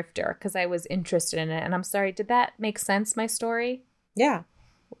Soho grifter because I was interested in it. And I'm sorry, did that make sense, my story? Yeah.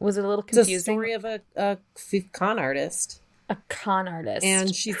 Was it a little confusing? It's a story of a con artist. A con artist.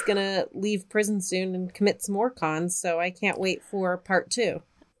 And she's going to leave prison soon and commit some more cons, so I can't wait for part 2.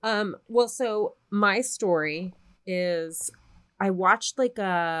 Well, so my story is I watched like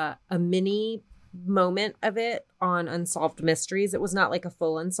a mini moment of it on Unsolved Mysteries. It was not like a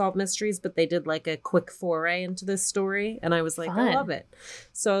full Unsolved Mysteries, but they did like a quick foray into this story, and I was like, Fun. I love it.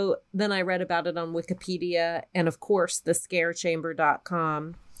 So then I read about it on Wikipedia and, of course,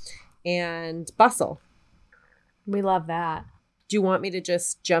 thescarechamber.com and Bustle. We love that. Do you want me to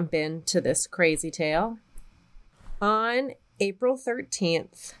just jump into this crazy tale? On April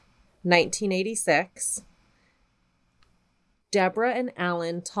 13th, 1986, Deborah and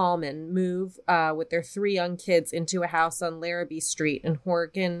Alan Tallman move with their 3 young kids into a house on Larrabee Street in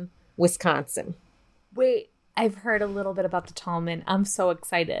Horgan, Wisconsin. Wait, I've heard a little bit about the Tallman. I'm so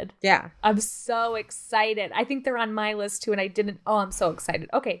excited. Yeah. I'm so excited. I think they're on my list too, and I didn't. Oh, I'm so excited.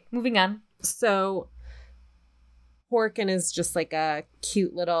 Okay, moving on. So Horgan is just like a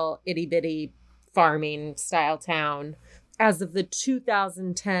cute little itty bitty farming style town. As of the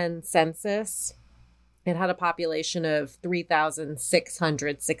 2010 census, it had a population of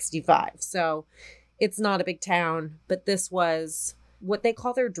 3,665. So it's not a big town, but this was what they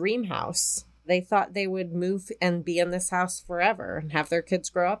call their dream house. They thought they would move and be in this house forever and have their kids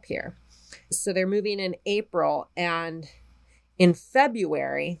grow up here. So they're moving in April, and in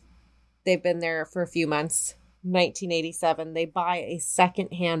February, they've been there for a few months. 1987, they buy a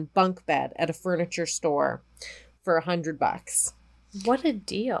secondhand bunk bed at a furniture store for $100. What a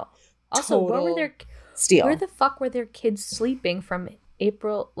deal. Also, what were their steal? Where the fuck were their kids sleeping from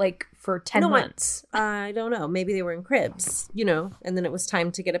April, like, for 10 months? I don't know. Maybe they were in cribs, and then it was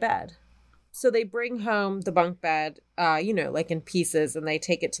time to get a bed. So they bring home the bunk bed, like in pieces, and they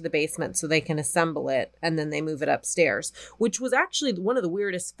take it to the basement so they can assemble it, and then they move it upstairs, which was actually one of the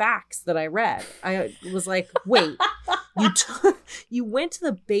weirdest facts that I read. I was like, wait, you went to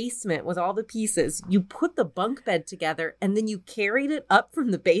the basement with all the pieces, you put the bunk bed together, and then you carried it up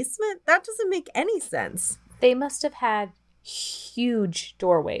from the basement? That doesn't make any sense. They must have had huge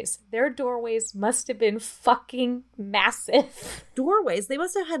doorways. Their doorways must have been fucking massive. Doorways? They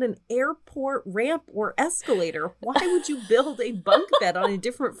must have had an airport ramp or escalator. Why would you build a bunk bed on a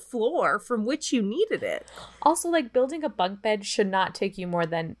different floor from which you needed it? Also, like, building a bunk bed should not take you more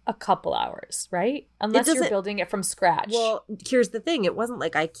than a couple hours, right? Unless you're building it from scratch. Well, here's the thing. It wasn't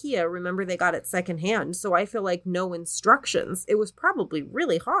like IKEA. Remember, they got it secondhand. So I feel like no instructions. It was probably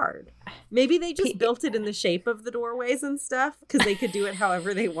really hard. Maybe they just built it in the shape of the doorways and stuff because they could do it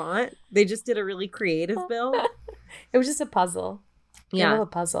however they want. They just did a really creative build. It was just a puzzle. Yeah. A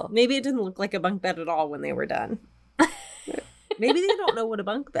puzzle. Maybe it didn't look like a bunk bed at all when they were done. Maybe they don't know what a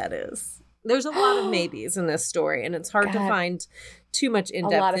bunk bed is. There's a lot of maybes in this story, and it's hard to find too much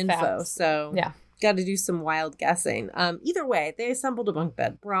in-depth info. Facts. So yeah, got to do some wild guessing. Either way, they assembled a bunk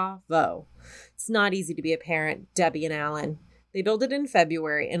bed. Bravo. It's not easy to be a parent, Debbie and Alan. They built it in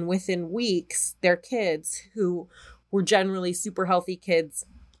February, and within weeks, their kids, who were generally super healthy kids,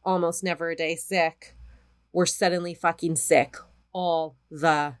 almost never a day sick, were suddenly fucking sick all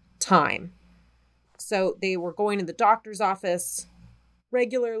the time. So they were going to the doctor's office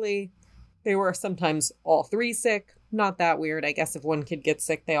regularly. They were sometimes all 3 sick. Not that weird. I guess if one kid gets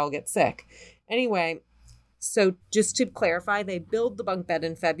sick, they all get sick. Anyway, so just to clarify, they build the bunk bed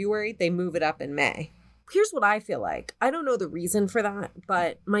in February. They move it up in May. Here's what I feel like. I don't know the reason for that,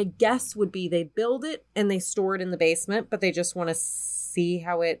 but my guess would be they build it and they store it in the basement, but they just want to see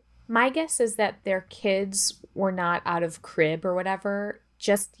how it... My guess is that their kids were not out of crib or whatever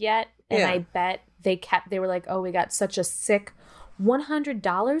just yet. And I bet they were like, oh, we got such a sick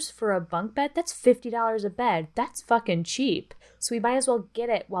 $100 for a bunk bed? That's $50 a bed. That's fucking cheap. So we might as well get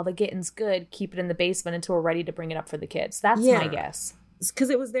it while the getting's good, keep it in the basement until we're ready to bring it up for the kids. That's my guess.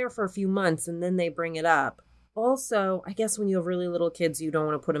 Because it was there for a few months and then they bring it up. Also, I guess when you have really little kids, you don't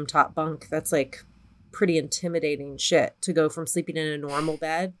want to put them top bunk. That's like pretty intimidating shit to go from sleeping in a normal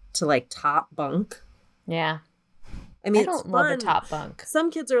bed to like top bunk. Yeah. I mean, I don't love the top bunk. Some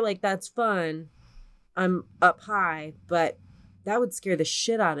kids are like, that's fun. I'm up high, but that would scare the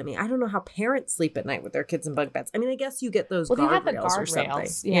shit out of me. I don't know how parents sleep at night with their kids in bunk beds. I mean, I guess you get those guardrails or something.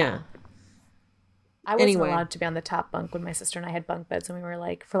 Yeah. I wasn't allowed to be on the top bunk when my sister and I had bunk beds, and we were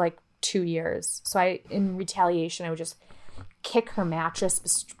like, for like 2 years. So in retaliation, I would just kick her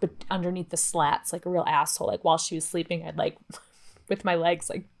mattress underneath the slats like a real asshole. Like while she was sleeping, I'd like, with my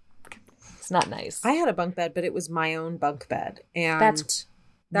legs, like, it's not nice. I had a bunk bed, but it was my own bunk bed. And that's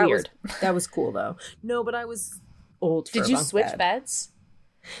weird. That was cool though. No, but I old for Did a you bunk switch bed. beds?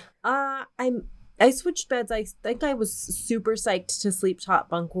 I switched beds. I think I was super psyched to sleep top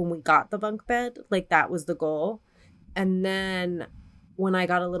bunk when we got the bunk bed. Like, that was the goal. And then when I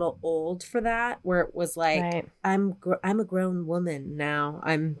got a little old for that, where it was like, Right. I'm a grown woman now.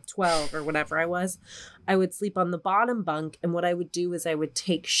 I'm 12 or whatever I was. I would sleep on the bottom bunk. And what I would do is I would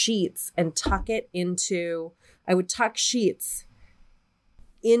take sheets and I would tuck sheets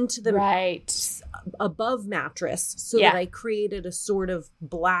into the Right. above mattress so Yeah. that I created a sort of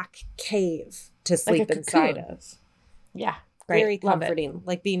black cave to sleep a inside cocoon. of. Yeah. Great. Very Love it. comforting,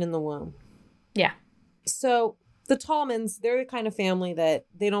 like being in the womb. Yeah. So the Tallmans, they're the kind of family that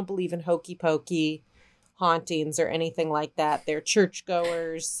they don't believe in hokey pokey hauntings or anything like that. They're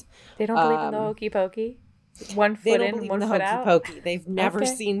churchgoers. They don't believe in the hokey pokey. One They foot don't in, believe one in the foot hokey out. pokey. They've never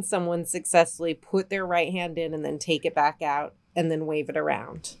Okay. seen someone successfully put their right hand in and then take it back out and then wave it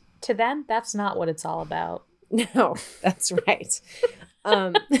around. To them, that's not what it's all about. No, that's right.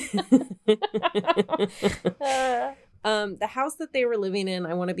 The house that they were living in,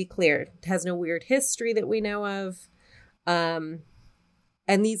 I want to be clear, has no weird history that we know of. And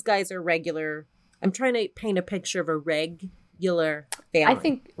these guys are regular. I'm trying to paint a picture of a regular family. I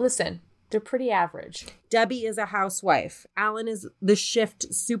think, listen, they're pretty average. Debbie is a housewife. Alan is the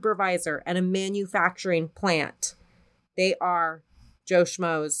shift supervisor at a manufacturing plant. They are Joe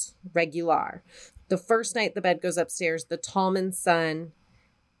Schmo's regular. The first night the bed goes upstairs, the Tallman son,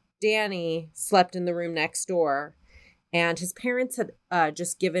 Danny, slept in the room next door. And his parents had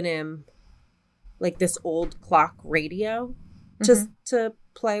just given him like this old clock radio just to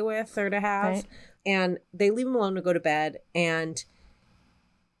play with or to have. Right. And they leave him alone to go to bed. And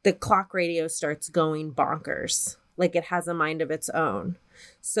the clock radio starts going bonkers. Like, it has a mind of its own.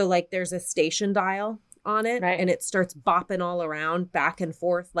 So, like, there's a station dial on it. Right. And it starts bopping all around back and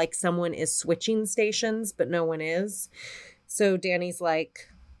forth like someone is switching stations, but no one is. So Danny's like,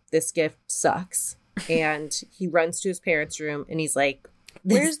 this gift sucks. And he runs to his parents' room and he's like,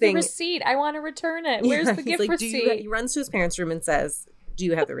 Where's the receipt? I want to return it. Where's the gift receipt? He runs to his parents' room and says, do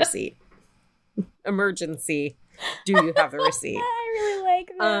you have the receipt? Emergency. Do you have the receipt? I really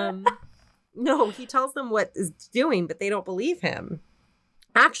like that. No, he tells them what is doing, but they don't believe him.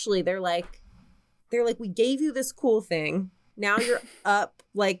 Actually, they're like, we gave you this cool thing. Now you're up,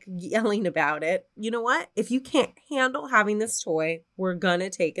 like, yelling about it. You know what? If you can't handle having this toy, we're gonna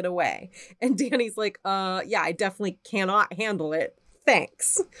take it away. And Danny's like, yeah, I definitely cannot handle it.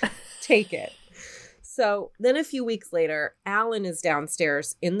 Thanks. Take it. So then a few weeks later, Alan is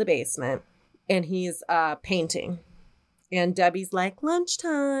downstairs in the basement and he's painting. And Debbie's like,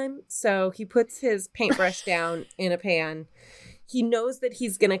 lunchtime. So he puts his paintbrush down in a pan. He knows that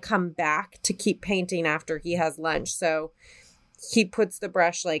he's going to come back to keep painting after he has lunch. So he puts the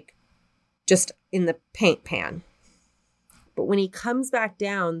brush like just in the paint pan. But when he comes back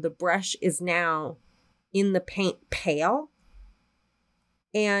down, the brush is now in the paint pail.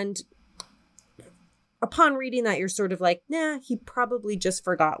 And upon reading that, you're sort of like, nah, he probably just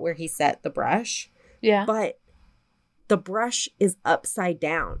forgot where he set the brush. Yeah. But the brush is upside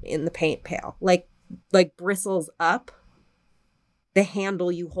down in the paint pail, like bristles up the handle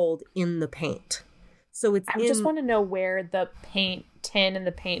you hold in the paint. So it's I just want to know where the paint tin and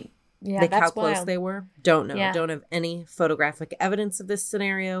the paint. Yeah, like that's how close wild. they were. Don't know. Yeah. Don't have any photographic evidence of this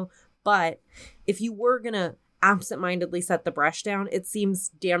scenario. But if you were going to absentmindedly set the brush down, it seems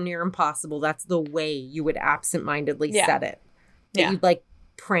damn near impossible. That's the way you would absentmindedly set it. That you'd like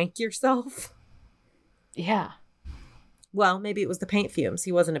prank yourself. Yeah. Well, maybe it was the paint fumes.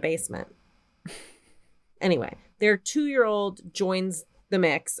 He was in a basement. Anyway, their 2-year-old joins the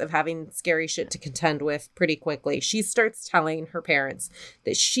mix of having scary shit to contend with pretty quickly. She starts telling her parents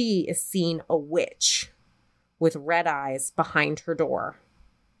that she is seeing a witch with red eyes behind her door.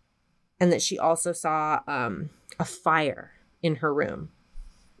 And that she also saw a fire in her room.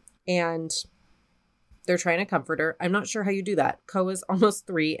 And they're trying to comfort her. I'm not sure how you do that. Koa's almost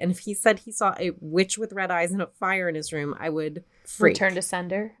 3. And if he said he saw a witch with red eyes and a fire in his room, I would freak. Return to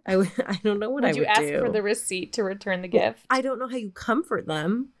sender. I don't know what Would I would do. you ask for the receipt to return the gift? I don't know how you comfort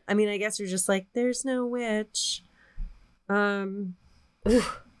them. I mean, I guess you're just like, there's no witch. Or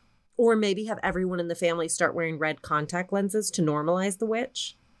maybe have everyone in the family start wearing red contact lenses to normalize the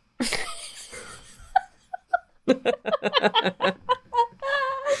witch.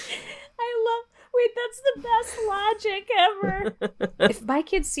 Wait, that's the best logic ever. If my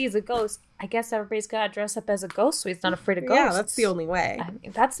kid sees a ghost, I guess everybody's got to dress up as a ghost so he's not afraid of ghosts. Yeah, that's the only way.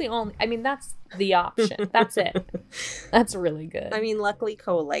 That's the option. That's it. That's really good. I mean, luckily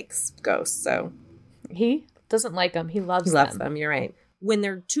Koa likes ghosts, so. He doesn't like them. He loves He loves them, you're right. when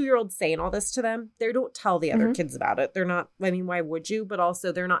their 2-year-old saying all this to them, they don't tell the other kids about it. They're not, I mean, why would you? But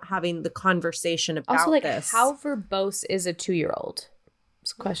also they're not having the conversation about also, like, this. how verbose is a 2-year-old?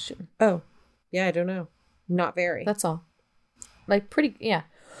 It's a question. Oh, yeah, I don't know. Not very. That's all. Like, pretty, yeah.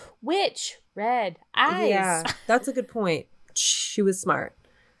 Witch, red eyes. Yeah, that's a good point. She was smart.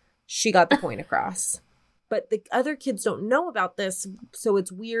 She got the point across. But the other kids don't know about this, so it's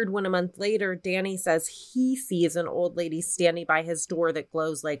weird when a month later, Danny says he sees an old lady standing by his door that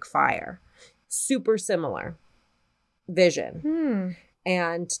glows like fire. Super similar vision.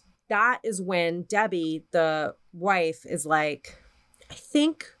 And that is when Debbie, the wife, is like, I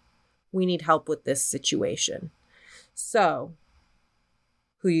think we need help with this situation. So,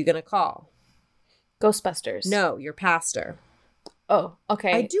 who are you going to call? Ghostbusters. No, your pastor. Oh,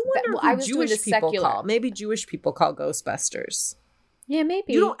 okay. I do wonder I who was Jewish doing the people secular. call. Maybe Jewish people call Ghostbusters. Yeah,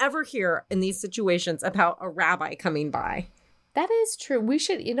 maybe. You don't ever hear in these situations about a rabbi coming by. That is true. We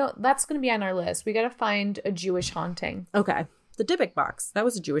should, that's going to be on our list. We got to find a Jewish haunting. Okay. The Dybbuk box. That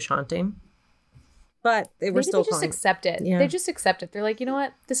was a Jewish haunting. But they were Maybe still they just calling. accept it. Yeah. They just accept it. They're like, you know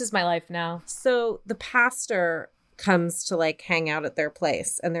what? This is my life now. So the pastor comes to like hang out at their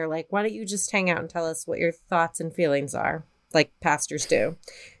place. And they're like, why don't you just hang out and tell us what your thoughts and feelings are? Like pastors do.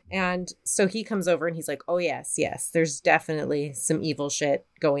 And so he comes over and he's like, oh, yes, there's definitely some evil shit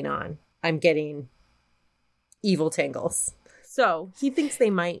going on. I'm getting evil tingles. So he thinks they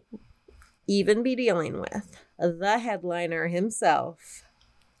might even be dealing with the headliner himself.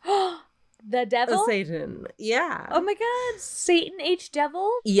 The devil? Satan. Yeah. Oh my God. Satan H. Devil?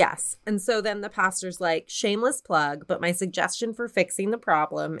 Yes. And so then the pastor's like, shameless plug, but my suggestion for fixing the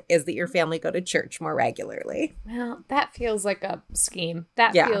problem is that your family go to church more regularly. Well, that feels like a scheme.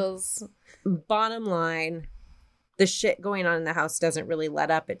 That feels... Bottom line, the shit going on in the house doesn't really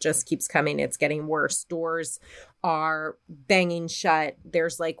let up. It just keeps coming. It's getting worse. Doors are banging shut.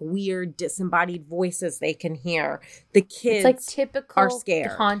 There's like weird disembodied voices they can hear. The kids it's like typical are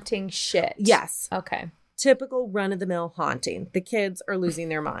scared. Haunting shit. Yes. Okay. Typical run-of-the-mill haunting. The kids are losing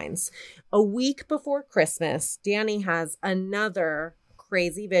their minds. A week before Christmas, Danny has another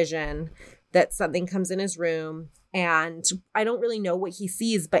crazy vision that something comes in his room. And I don't really know what he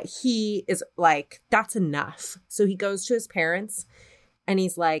sees, but he is like, that's enough. So he goes to his parents and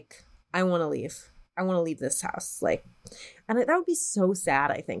he's like, I want to leave. I want to leave this house. Like, and that would be so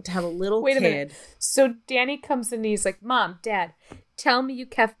sad, I think, to have a little Wait kid. a minute. So Danny comes in and he's like, Mom, Dad, tell me you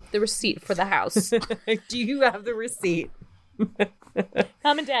kept the receipt for the house. Do you have the receipt?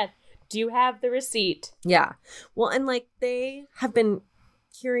 Mom and Dad, do you have the receipt? Yeah. Well, and like they have been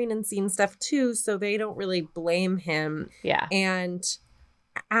hearing and seeing stuff too, so they don't really blame him. Yeah. And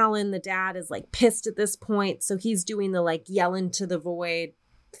Alan, the dad, is like pissed at this point, so he's doing the like yell into the void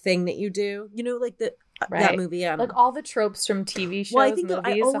thing that you do, like the that movie, like all the tropes from TV shows, well, I think movies,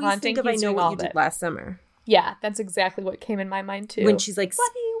 I always haunting. think of I Know What You Did Last Summer. Yeah, that's exactly what came in my mind too. When she's like,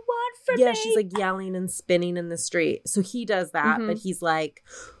 what do you want from me? Yeah, she's like yelling and spinning in the street. So he does that, but he's like,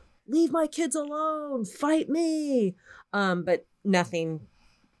 leave my kids alone, fight me. But nothing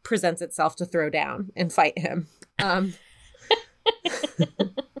presents itself to throw down and fight him.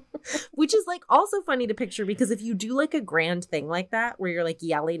 Which is like also funny to picture, because if you do like a grand thing like that where you're like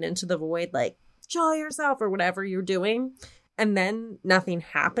yelling into the void, like show yourself or whatever you're doing, and then nothing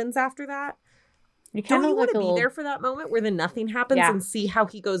happens after that, you don't you like want to be there for that moment where then nothing happens and see how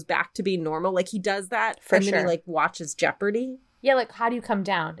he goes back to being normal? Like he does that and then he like watches Jeopardy. Yeah, like how do you come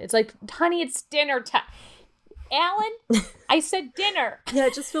down? It's like, honey, it's dinner time. Alan, I said dinner. Yeah,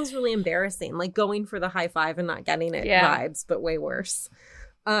 it just feels really embarrassing, like going for the high five and not getting it vibes, but way worse.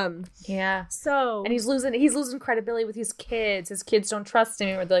 Yeah. So, and he's losing credibility with his kids. His kids don't trust him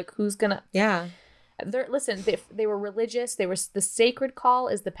anymore. They're like, who's gonna? Yeah. They were religious. They were, the sacred call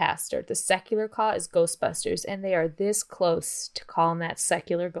is the pastor. The secular call is Ghostbusters, and they are this close to calling that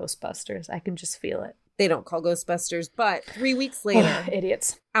secular Ghostbusters. I can just feel it. They don't call Ghostbusters, but 3 weeks later,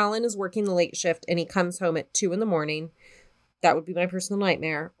 idiots. Alan is working the late shift and he comes home at 2 a.m. That would be my personal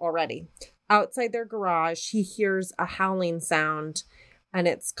nightmare already. Outside their garage, he hears a howling sound, and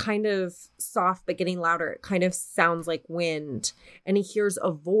it's kind of soft but getting louder. It kind of sounds like wind, and he hears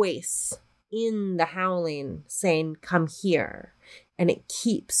a voice in the howling saying, "Come here," and it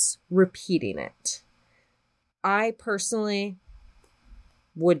keeps repeating it. I personally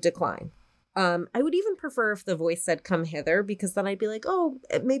would decline. I would even prefer if the voice said, "Come hither," because then I'd be like, oh,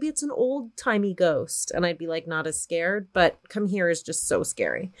 maybe it's an old-timey ghost. And I'd be like, not as scared, but "come here" is just so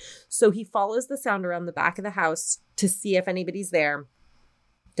scary. So he follows the sound around the back of the house to see if anybody's there.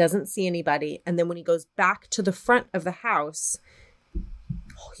 Doesn't see anybody. And then when he goes back to the front of the house,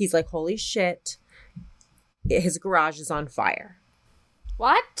 he's like, holy shit, his garage is on fire.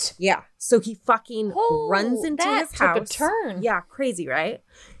 What? Yeah. So he fucking runs into his house. Took a turn. Yeah, crazy, right?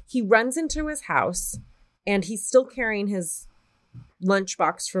 He runs into his house and he's still carrying his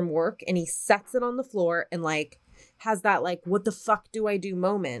lunchbox from work and he sets it on the floor and like has that like, what the fuck do I do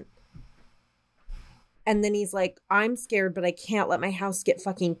moment. And then he's like, I'm scared, but I can't let my house get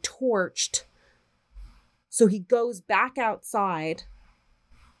fucking torched. So he goes back outside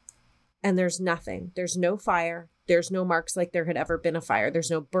and there's nothing. There's no fire. There's no marks like there had ever been a fire. There's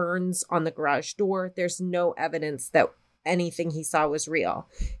no burns on the garage door. There's no evidence that anything he saw was real.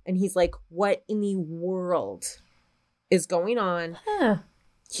 And he's like, what in the world is going on? Huh.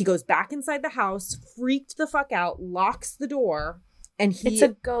 He goes back inside the house, freaked the fuck out, locks the door, and It's a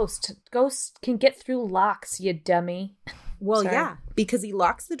ghost. Ghosts can get through locks, you dummy. Well, Sorry. yeah, because he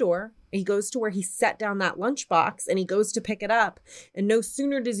locks the door. He goes to where he set down that lunchbox and he goes to pick it up. And no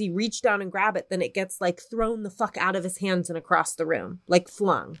sooner does he reach down and grab it than it gets like thrown the fuck out of his hands and across the room, like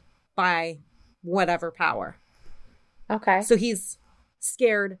flung by whatever power. Okay. So he's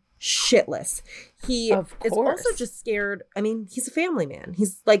scared shitless. He Of is course. also just scared. I mean, he's a family man.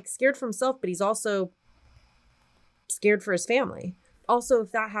 He's like scared for himself, but he's also scared for his family. Also,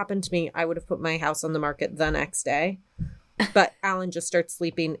 if that happened to me, I would have put my house on the market the next day. But Alan just starts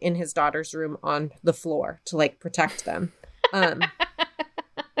sleeping in his daughter's room on the floor to like protect them.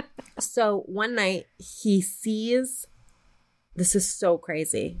 So one night he sees, this is so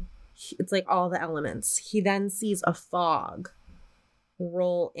crazy. It's like all the elements. He then sees a fog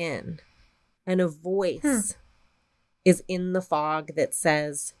roll in and a voice is in the fog that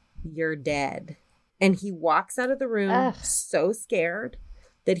says, "You're dead." And he walks out of the room so scared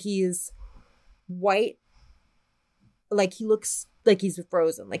that he's white. Like he looks like he's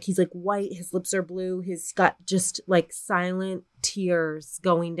frozen. Like he's like white. His lips are blue. He's got just like silent tears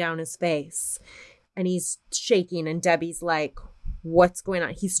going down his face. And he's shaking. And Debbie's like, what's going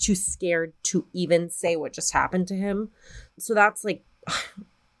on? He's too scared to even say what just happened to him. So that's like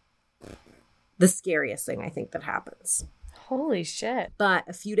the scariest thing I think that happens. Holy shit. But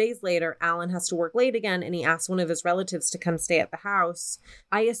a few days later, Alan has to work late again, and he asks one of his relatives to come stay at the house.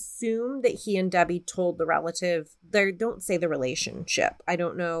 I assume that he and Debbie told the relative, they don't say the relationship. I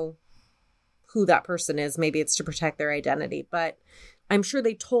don't know who that person is. Maybe it's to protect their identity, but I'm sure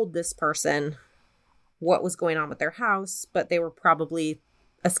they told this person what was going on with their house, but they were probably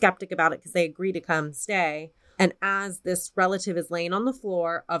a skeptic about it because they agreed to come stay. And as this relative is laying on the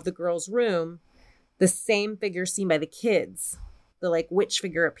floor of the girl's room, the same figure seen by the kids, the like witch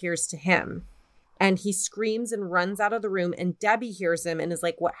figure, appears to him. And he screams and runs out of the room, and Debbie hears him and is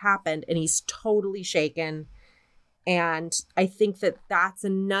like, what happened? And he's totally shaken. And I think that that's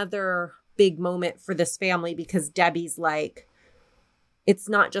another big moment for this family because Debbie's like, it's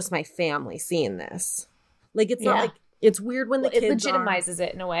not just my family seeing this. Like, it's not like, it's weird when the kids it legitimizes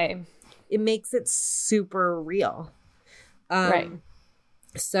it in a way. It makes it super real. Right.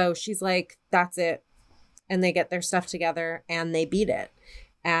 So she's like, that's it. And they get their stuff together and they beat it.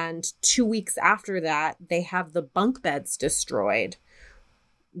 And 2 weeks after that, they have the bunk beds destroyed.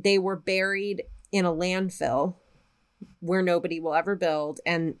 They were buried in a landfill where nobody will ever build.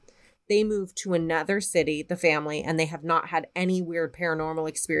 And they moved to another city, the family, and they have not had any weird paranormal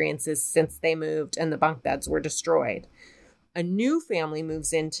experiences since they moved and the bunk beds were destroyed. A new family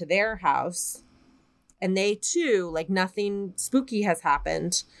moves into their house and they too, like nothing spooky has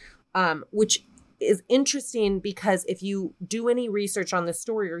happened, which is interesting because if you do any research on this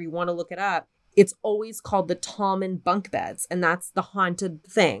story or you want to look it up, it's always called the Tallman bunk beds. And that's the haunted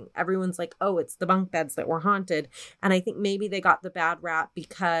thing. Everyone's like, oh, it's the bunk beds that were haunted. And I think maybe they got the bad rap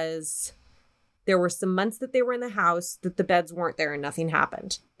because there were some months that they were in the house that the beds weren't there and nothing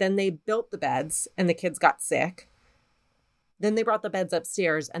happened. Then they built the beds and the kids got sick. Then they brought the beds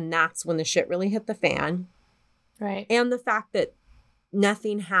upstairs and that's when the shit really hit the fan. Right. And the fact that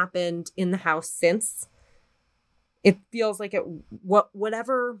nothing happened in the house since, it feels like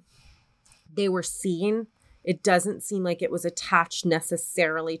whatever they were seeing, it doesn't seem like it was attached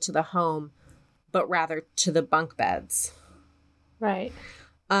necessarily to the home, but rather to the bunk beds. Right.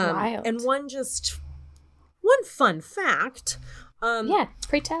 Wild. And one fun fact. Yeah,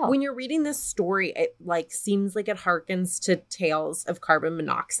 pray tell. When you're reading this story, it like seems like it harkens to tales of carbon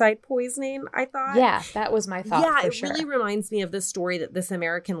monoxide poisoning, I thought. Yeah, that was my thought. Yeah, for it sure. really reminds me of this story that This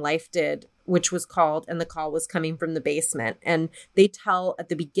American Life did, which was called And the Call Was Coming from the Basement. And they tell at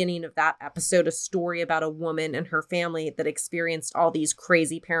the beginning of that episode a story about a woman and her family that experienced all these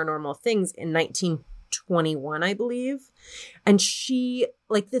crazy paranormal things in 1921, I believe. And she,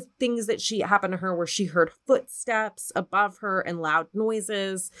 like the things that happened to her where she heard footsteps above her and loud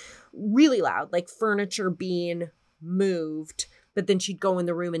noises, really loud, like furniture being moved, but then she'd go in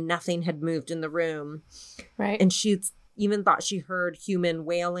the room and nothing had moved in the room. Right. And she even thought she heard human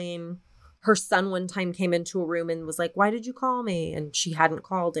wailing. Her son one time came into a room and was like, why did you call me? And she hadn't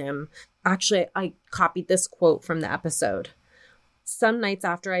called him. Actually, I copied this quote from the episode. Some nights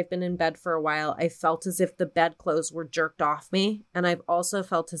after I've been in bed for a while, I felt as if the bedclothes were jerked off me. And I've also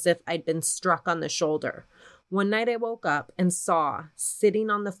felt as if I'd been struck on the shoulder. One night I woke up and saw, sitting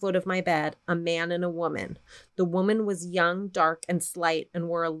on the foot of my bed, a man and a woman. The woman was young, dark, and slight and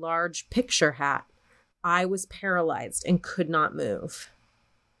wore a large picture hat. I was paralyzed and could not move.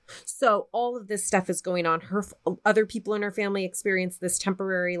 So all of this stuff is going on. Other people in her family experienced this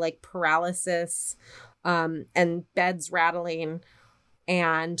temporary like paralysis and beds rattling,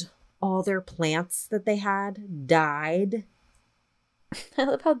 and all their plants that they had died. I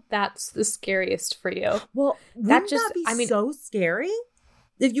love how that's the scariest for you. Well, wouldn't that be so scary?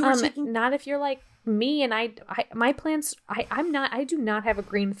 If you were taking... Not if you're like me and my plants, I do not have a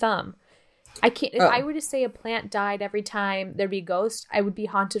green thumb. I can't, if I were to say a plant died every time there'd be a ghost, I would be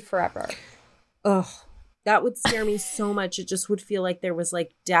haunted forever. Ugh, that would scare me so much. It just would feel like there was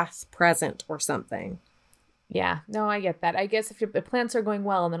like death present or something. Yeah, no, I get that. I guess if the plants are going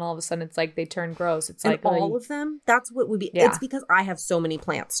well and then all of a sudden it's like they turn gross, it's and like all of them. That's what would be. Yeah. It's because I have so many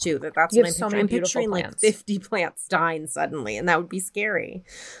plants too. That's what I'm picturing. I'm picturing like 50 plants dying suddenly, and that would be scary.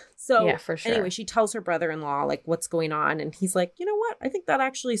 So yeah, for sure. Anyway, she tells her brother-in-law like what's going on, and he's like, you know what? I think that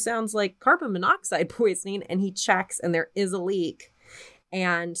actually sounds like carbon monoxide poisoning. And he checks, and there is a leak,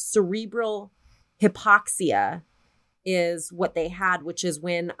 and cerebral hypoxia is what they had, which is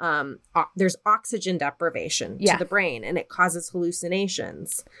when there's oxygen deprivation to the brain and it causes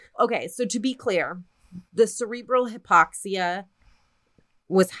hallucinations. Okay, so to be clear, the cerebral hypoxia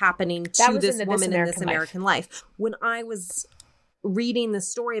was happening to this woman in This American Life. When I was reading the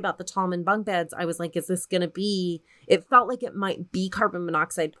story about the Tallman bunk beds, I was like, is this going to be, it felt like it might be carbon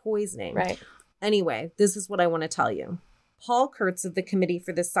monoxide poisoning. Right. Anyway, this is what I want to tell you. Paul Kurtz of the Committee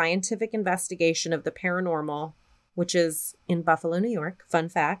for the Scientific Investigation of the Paranormal, which is in Buffalo, New York. Fun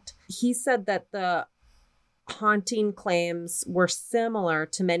fact. He said that the haunting claims were similar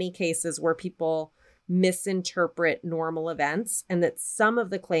to many cases where people misinterpret normal events, and that some of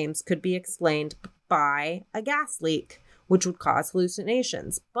the claims could be explained by a gas leak, which would cause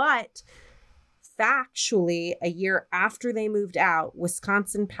hallucinations. But factually, a year after they moved out,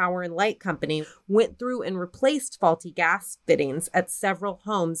 Wisconsin Power and Light Company went through and replaced faulty gas fittings at several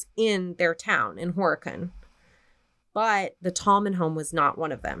homes in their town in Horicon. But the Tallman home was not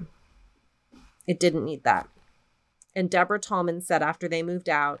one of them. It didn't need that. And Deborah Tallman said after they moved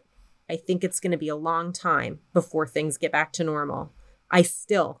out, I think it's going to be a long time before things get back to normal. I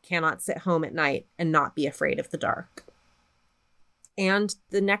still cannot sit home at night and not be afraid of the dark. And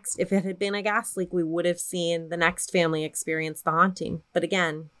if it had been a gas leak, we would have seen the next family experience the haunting. But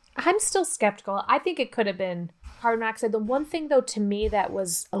again, I'm still skeptical. I think it could have been carbon monoxide. The one thing, though, to me that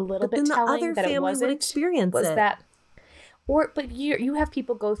was a little bit telling that it wasn't was that. But you have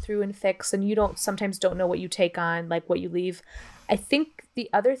people go through and fix, and you sometimes don't know what you take on, like what you leave. I think the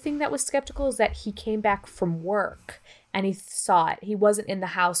other thing that was skeptical is that he came back from work and he saw it. He wasn't in the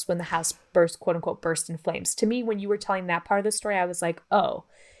house when the house quote unquote, burst in flames. To me, when you were telling that part of the story, I was like, oh,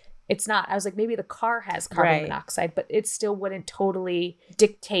 it's not. I was like, maybe the car has carbon monoxide, but it still wouldn't totally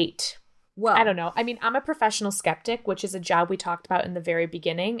dictate. Well, I don't know. I mean, I'm a professional skeptic, which is a job we talked about in the very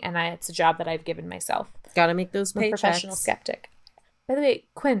beginning, and it's a job that I've given myself. Got to make those paychecks. I'm a professional skeptic. By the way,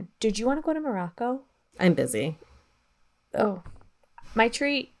 Quinn, did you want to go to Morocco? I'm busy. Oh, my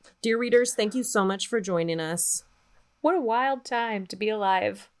treat. Dear readers, thank you so much for joining us. What a wild time to be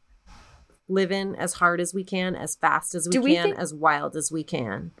alive. Living as hard as we can, as fast as we can, as wild as we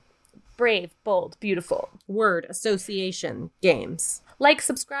can. Brave, bold, beautiful. Word association games. Like,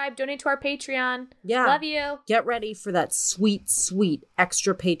 subscribe, donate to our Patreon. Yeah. Love you. Get ready for that sweet, sweet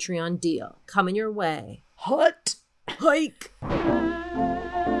extra Patreon deal coming your way. Hot. Hike.